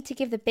only need to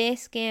give the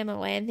base game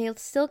away and they'll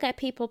still get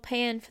people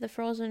paying for the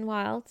Frozen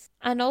Wilds.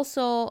 And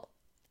also,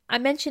 I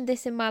mentioned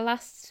this in my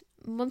last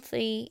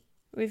monthly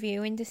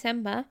review in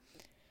December.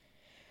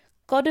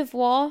 God of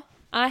War,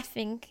 I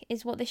think,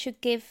 is what they should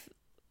give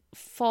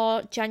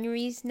for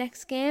January's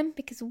next game,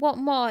 because what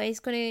more is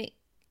going to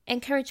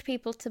encourage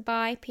people to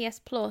buy PS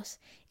Plus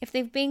if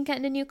they've been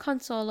getting a new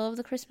console over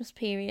the Christmas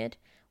period?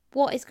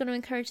 What is going to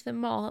encourage them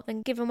more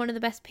than giving one of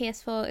the best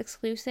PS4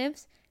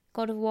 exclusives,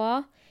 God of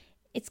War?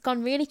 It's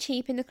gone really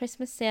cheap in the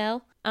Christmas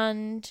sale,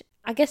 and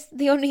I guess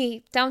the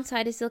only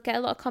downside is they'll get a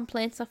lot of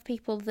complaints off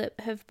people that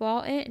have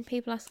bought it and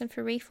people asking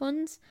for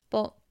refunds.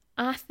 But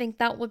I think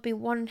that would be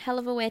one hell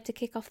of a way to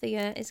kick off the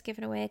year, is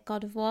giving away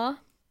God of War.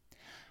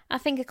 I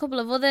think a couple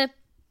of other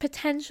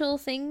potential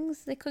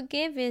things they could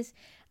give is,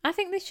 I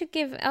think they should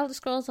give Elder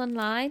Scrolls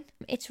Online.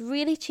 It's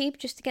really cheap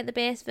just to get the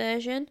base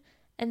version,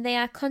 and they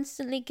are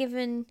constantly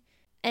creating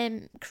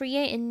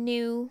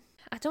new,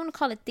 I don't want to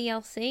call it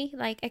DLC,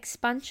 like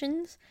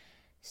expansions.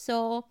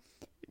 So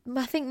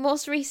I think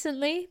most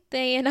recently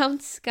they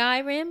announced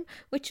Skyrim,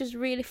 which was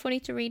really funny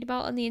to read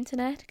about on the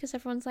internet because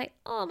everyone's like,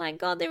 oh my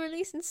god, they're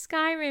releasing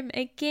Skyrim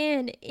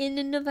again in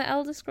another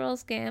Elder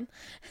Scrolls game.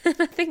 And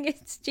I think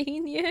it's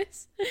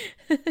genius.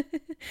 I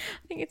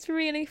think it's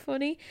really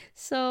funny.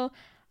 So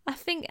I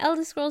think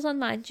Elder Scrolls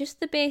Online, just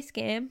the base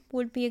game,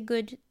 would be a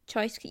good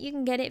choice. You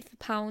can get it for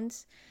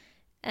 £1.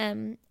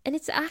 And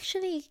it's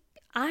actually,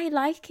 I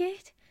like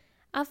it.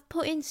 I've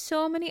put in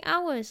so many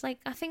hours. Like,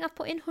 I think I've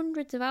put in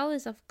hundreds of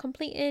hours. I've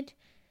completed,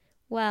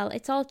 well,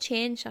 it's all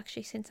changed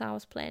actually since I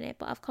was playing it,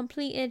 but I've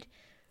completed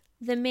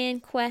the main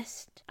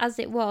quest as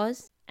it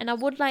was. And I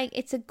would like,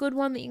 it's a good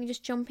one that you can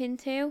just jump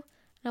into.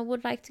 And I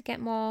would like to get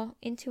more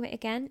into it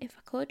again if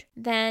I could.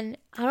 Then,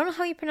 I don't know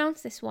how you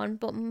pronounce this one,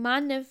 but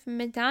Man of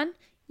Medan,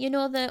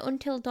 the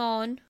Until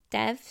Dawn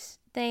devs,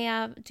 they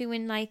are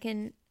doing like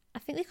I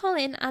think they call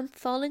it an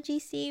anthology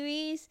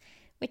series,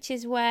 which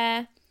is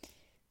where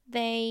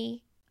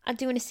they are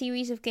doing a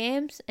series of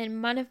games, and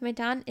Man of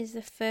Medan is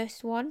the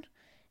first one.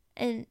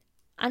 And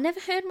I never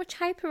heard much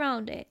hype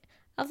around it.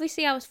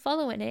 Obviously, I was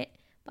following it,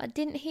 but I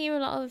didn't hear a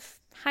lot of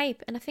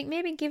hype. And I think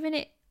maybe giving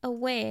it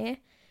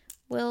away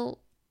will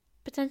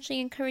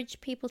potentially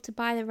encourage people to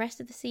buy the rest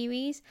of the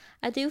series.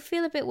 I do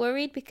feel a bit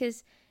worried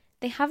because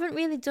they haven't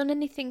really done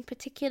anything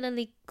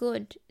particularly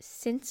good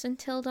since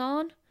Until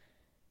Dawn.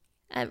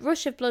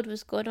 Rush of Blood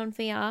was good on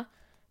VR,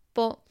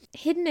 but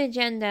Hidden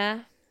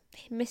Agenda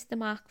missed the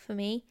mark for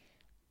me,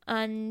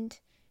 and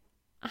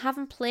I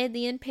haven't played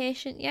The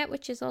Inpatient yet,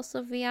 which is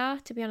also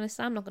VR. To be honest,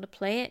 I'm not going to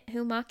play it.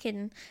 Who am I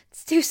kidding?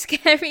 It's too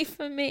scary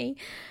for me.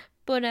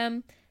 But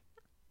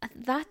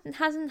that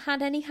hasn't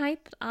had any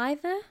hype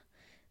either,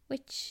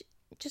 which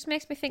just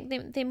makes me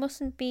think they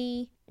mustn't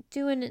be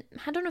doing it.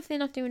 I don't know if they're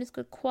not doing as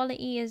good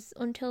quality as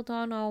Until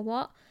Dawn or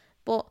what,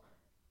 but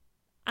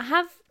I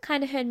have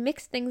kind of heard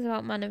mixed things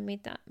about Man of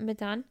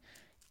Medan,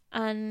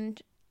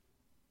 and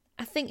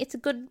I think it's a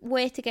good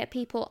way to get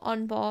people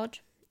on board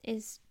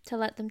is to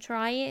let them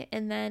try it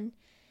and then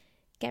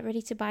get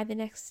ready to buy the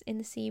next in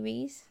the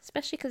series,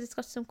 especially because it's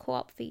got some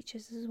co-op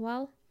features as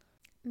well.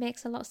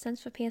 Makes a lot of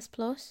sense for PS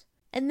Plus.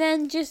 And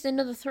then just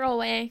another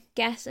throwaway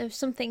guess of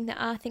something that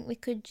I think we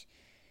could,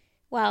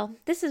 well,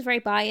 this is very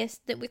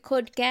biased, that we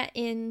could get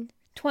in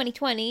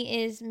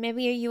 2020 is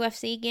maybe a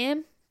UFC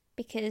game,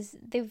 because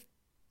they've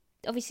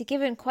obviously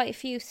given quite a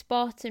few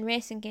sports and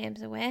racing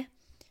games away.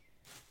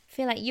 I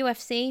feel like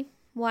UFC,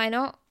 why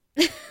not?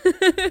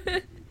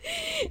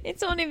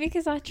 It's only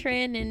because I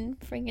train in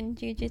friggin'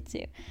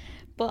 jiu-jitsu,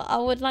 but I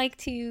would like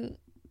to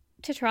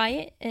try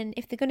it. And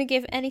if they're going to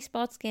give any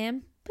sports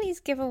game, please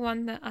give a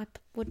one that I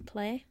would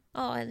play,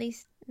 or at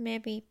least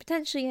maybe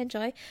potentially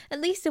enjoy. At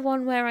least the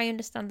one where I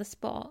understand the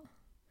sport,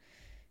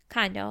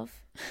 kind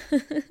of.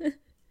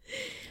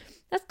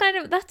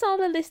 That's all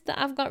the list that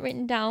I've got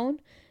written down.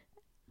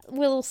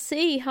 We'll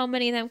see how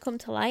many of them come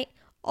to light.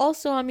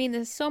 Also, I mean,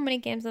 there's so many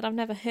games that I've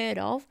never heard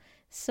of,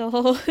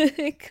 so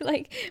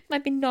it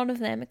might be none of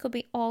them. It could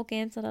be all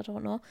games that I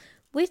don't know,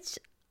 which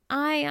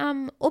I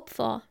am up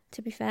for,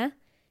 to be fair,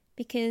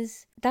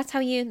 because that's how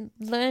you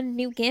learn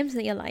new games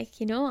that you like,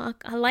 you know?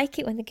 I like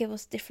it when they give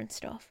us different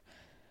stuff.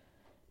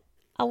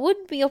 I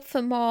would be up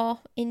for more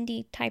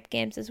indie type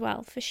games as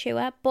well, for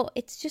sure, but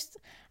it's just,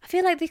 I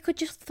feel like they could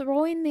just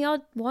throw in the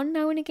odd one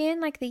now and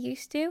again like they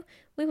used to.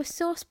 We were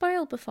so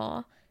spoiled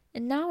before,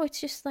 and now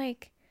it's just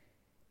like,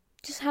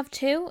 just have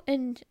two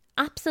and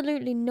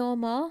absolutely no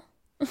more.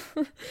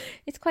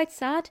 It's quite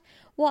sad.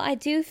 What I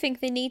do think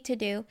they need to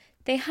do,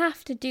 they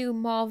have to do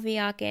more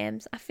VR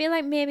games. I feel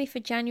like maybe for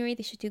January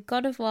they should do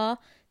God of War,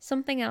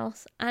 something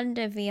else, and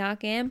a VR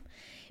game,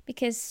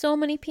 because so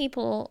many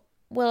people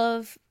will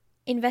have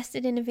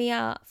invested in a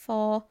VR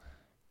for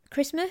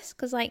Christmas,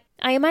 because like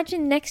I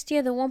imagine next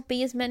year there won't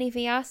be as many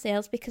VR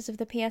sales because of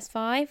the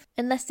PS5,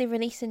 unless they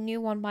release a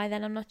new one by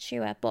then. I'm not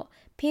sure, but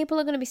people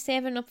are going to be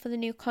saving up for the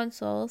new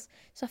consoles,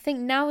 so I think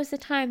now is the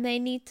time they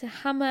need to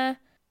hammer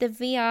the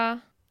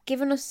VR,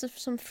 giving us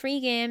some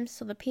free games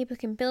so that people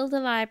can build a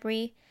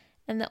library.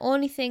 And the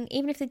only thing,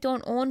 even if they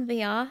don't own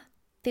VR,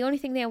 the only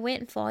thing they're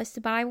waiting for is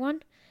to buy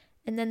one,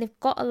 and then they've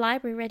got a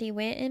library ready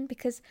waiting,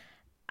 because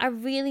I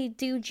really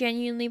do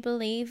genuinely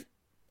believe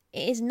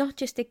it is not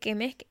just a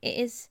gimmick.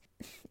 It's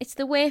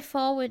the way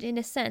forward in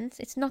a sense.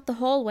 It's not the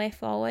whole way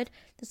forward.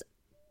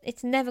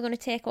 It's never going to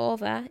take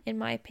over, in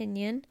my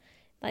opinion.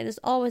 Like, there's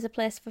always a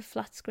place for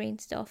flat screen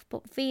stuff,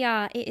 but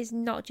VR, it is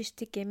not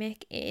just a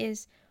gimmick. It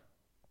is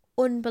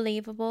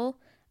unbelievable.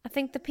 I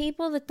think the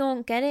people that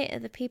don't get it are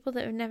the people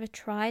that have never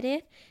tried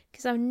it,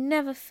 because I've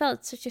never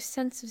felt such a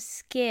sense of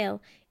scale.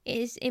 It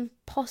is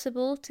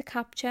impossible to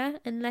capture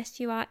unless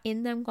you are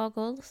in them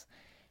goggles,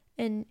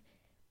 and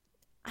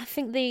I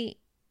think they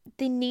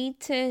need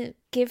to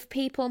give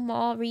people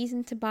more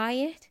reason to buy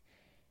it,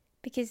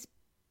 because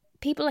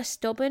people are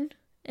stubborn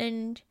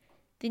and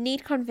they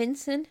need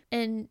convincing.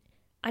 And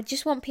I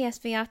just want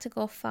PSVR to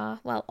go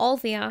far. Well, all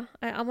VR.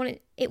 I want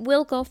it. It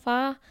will go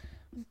far.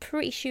 I'm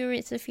pretty sure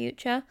it's the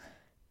future,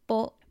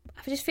 but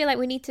I just feel like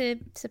we need to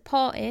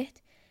support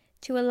it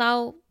to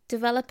allow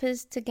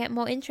developers to get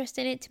more interest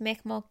in it, to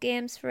make more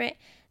games for it.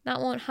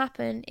 That won't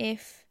happen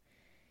if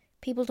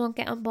people don't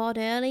get on board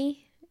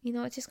early. You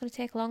know, it's just going to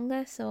take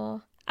longer.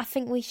 So I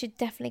think we should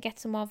definitely get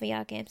some more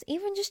VR games,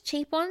 even just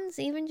cheap ones,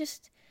 even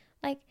just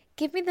like,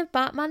 give me the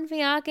Batman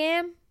VR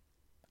game.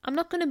 I'm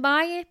not going to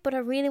buy it, but I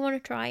really want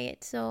to try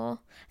it. So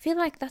I feel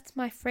like that's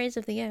my phrase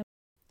of the year.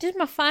 Just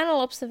my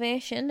final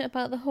observation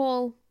about the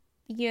whole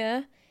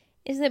year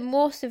is that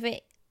most of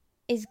it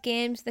is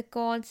games that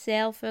go on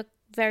sale for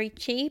very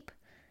cheap.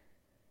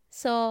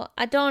 So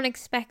I don't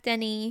expect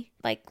any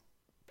like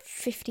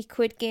 50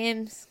 quid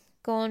games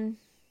going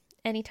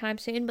anytime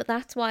soon, but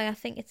that's why I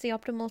think it's the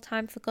optimal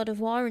time for God of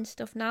War and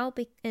stuff now,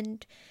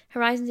 and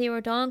Horizon Zero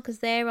Dawn, because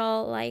they're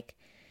all like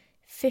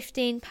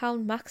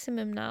 £15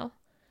 maximum now,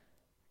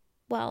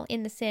 well,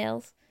 in the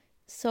sales.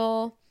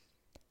 So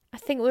I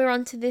think we're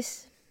on to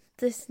this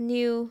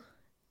new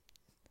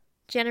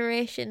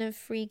generation of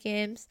free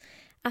games.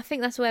 I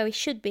think that's where we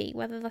should be.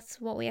 Whether that's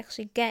what we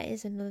actually get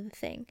is another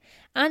thing.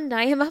 And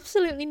I am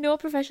absolutely no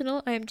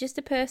professional. I am just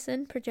a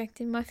person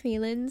projecting my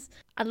feelings.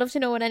 I'd love to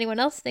know what anyone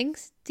else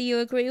thinks. Do you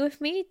agree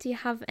with me? Do you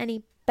have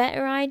any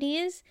better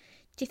ideas?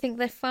 Do you think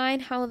they're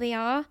fine how they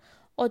are?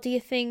 Or do you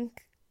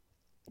think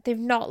they've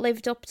not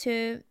lived up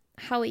to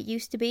how it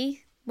used to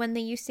be when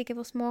they used to give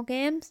us more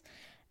games?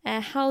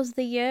 How's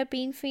the year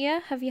been for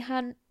you? Have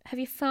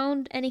you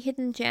found any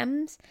hidden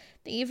gems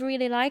that you've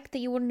really liked that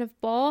you wouldn't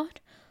have bought?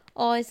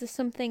 Or is there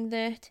something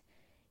that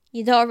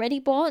you'd already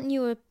bought and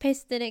you were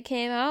pissed that it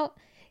came out?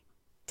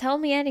 Tell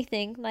me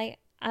anything. Like,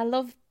 I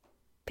love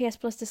PS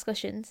Plus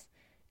discussions.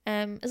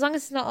 As long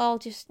as it's not all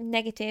just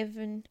negative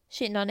and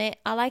shitting on it,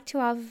 I like to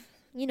have,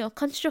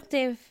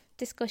 constructive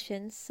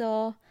discussions.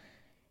 So,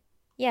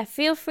 yeah,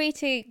 feel free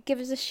to give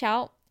us a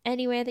shout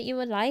anywhere that you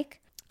would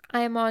like.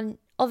 I am on,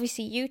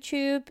 obviously,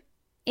 YouTube,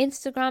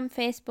 Instagram,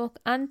 Facebook,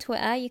 and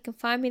Twitter. You can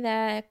find me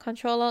there,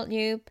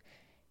 Control-Alt-Noob,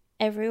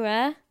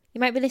 everywhere. You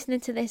might be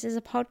listening to this as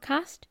a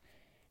podcast.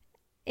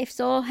 If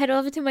so, head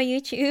over to my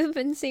YouTube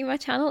and see my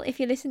channel. If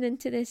you're listening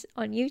to this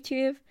on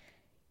YouTube,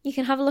 you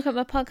can have a look at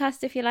my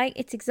podcast if you like.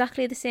 It's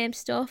exactly the same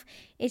stuff.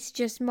 It's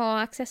just more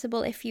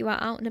accessible if you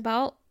are out and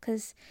about,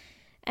 because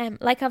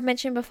like I've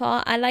mentioned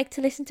before, I like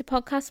to listen to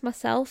podcasts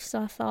myself.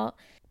 So I thought,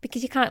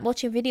 because you can't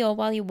watch a video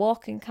while you're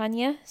walking, can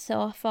you?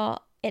 So I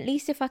thought at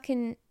least if I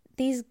can,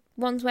 these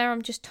ones where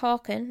I'm just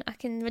talking, I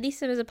can release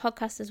them as a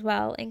podcast as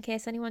well, in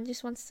case anyone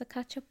just wants to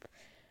catch up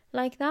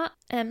like that.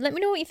 Let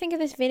me know what you think of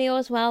this video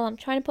as well. I'm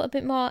trying to put a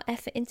bit more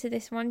effort into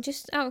this one,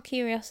 just out of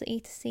curiosity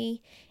to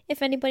see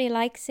if anybody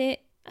likes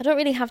it. I don't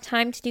really have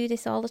time to do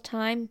this all the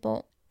time,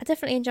 but I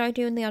definitely enjoy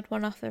doing the odd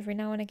one off every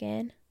now and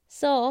again.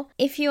 So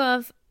if you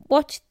have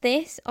watched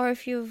this, or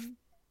if you've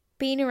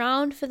been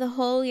around for the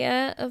whole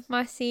year of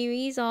my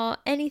series or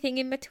anything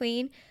in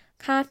between,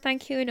 can't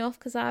thank you enough,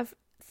 because I've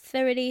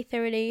thoroughly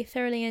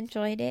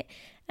enjoyed it,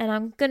 and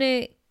I'm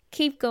gonna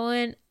keep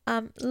going.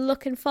 I'm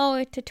looking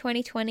forward to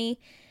 2020.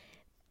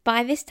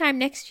 By this time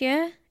next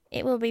year,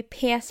 it will be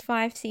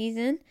PS5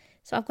 season,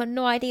 so I've got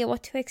no idea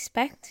what to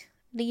expect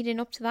leading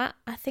up to that.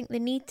 I think they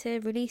need to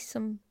release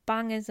some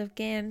bangers of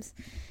games,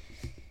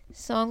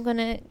 so I'm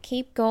gonna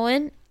keep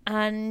going,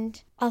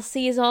 and I'll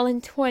see you all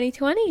in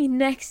 2020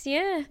 next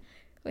year,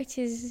 which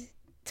is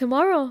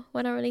tomorrow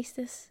when I release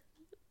this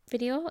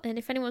video, and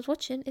if anyone's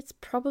watching, it's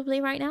probably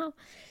right now.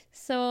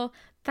 So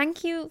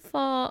thank you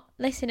for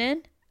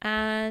listening,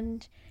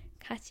 and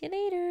catch you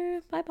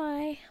later. Bye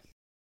bye.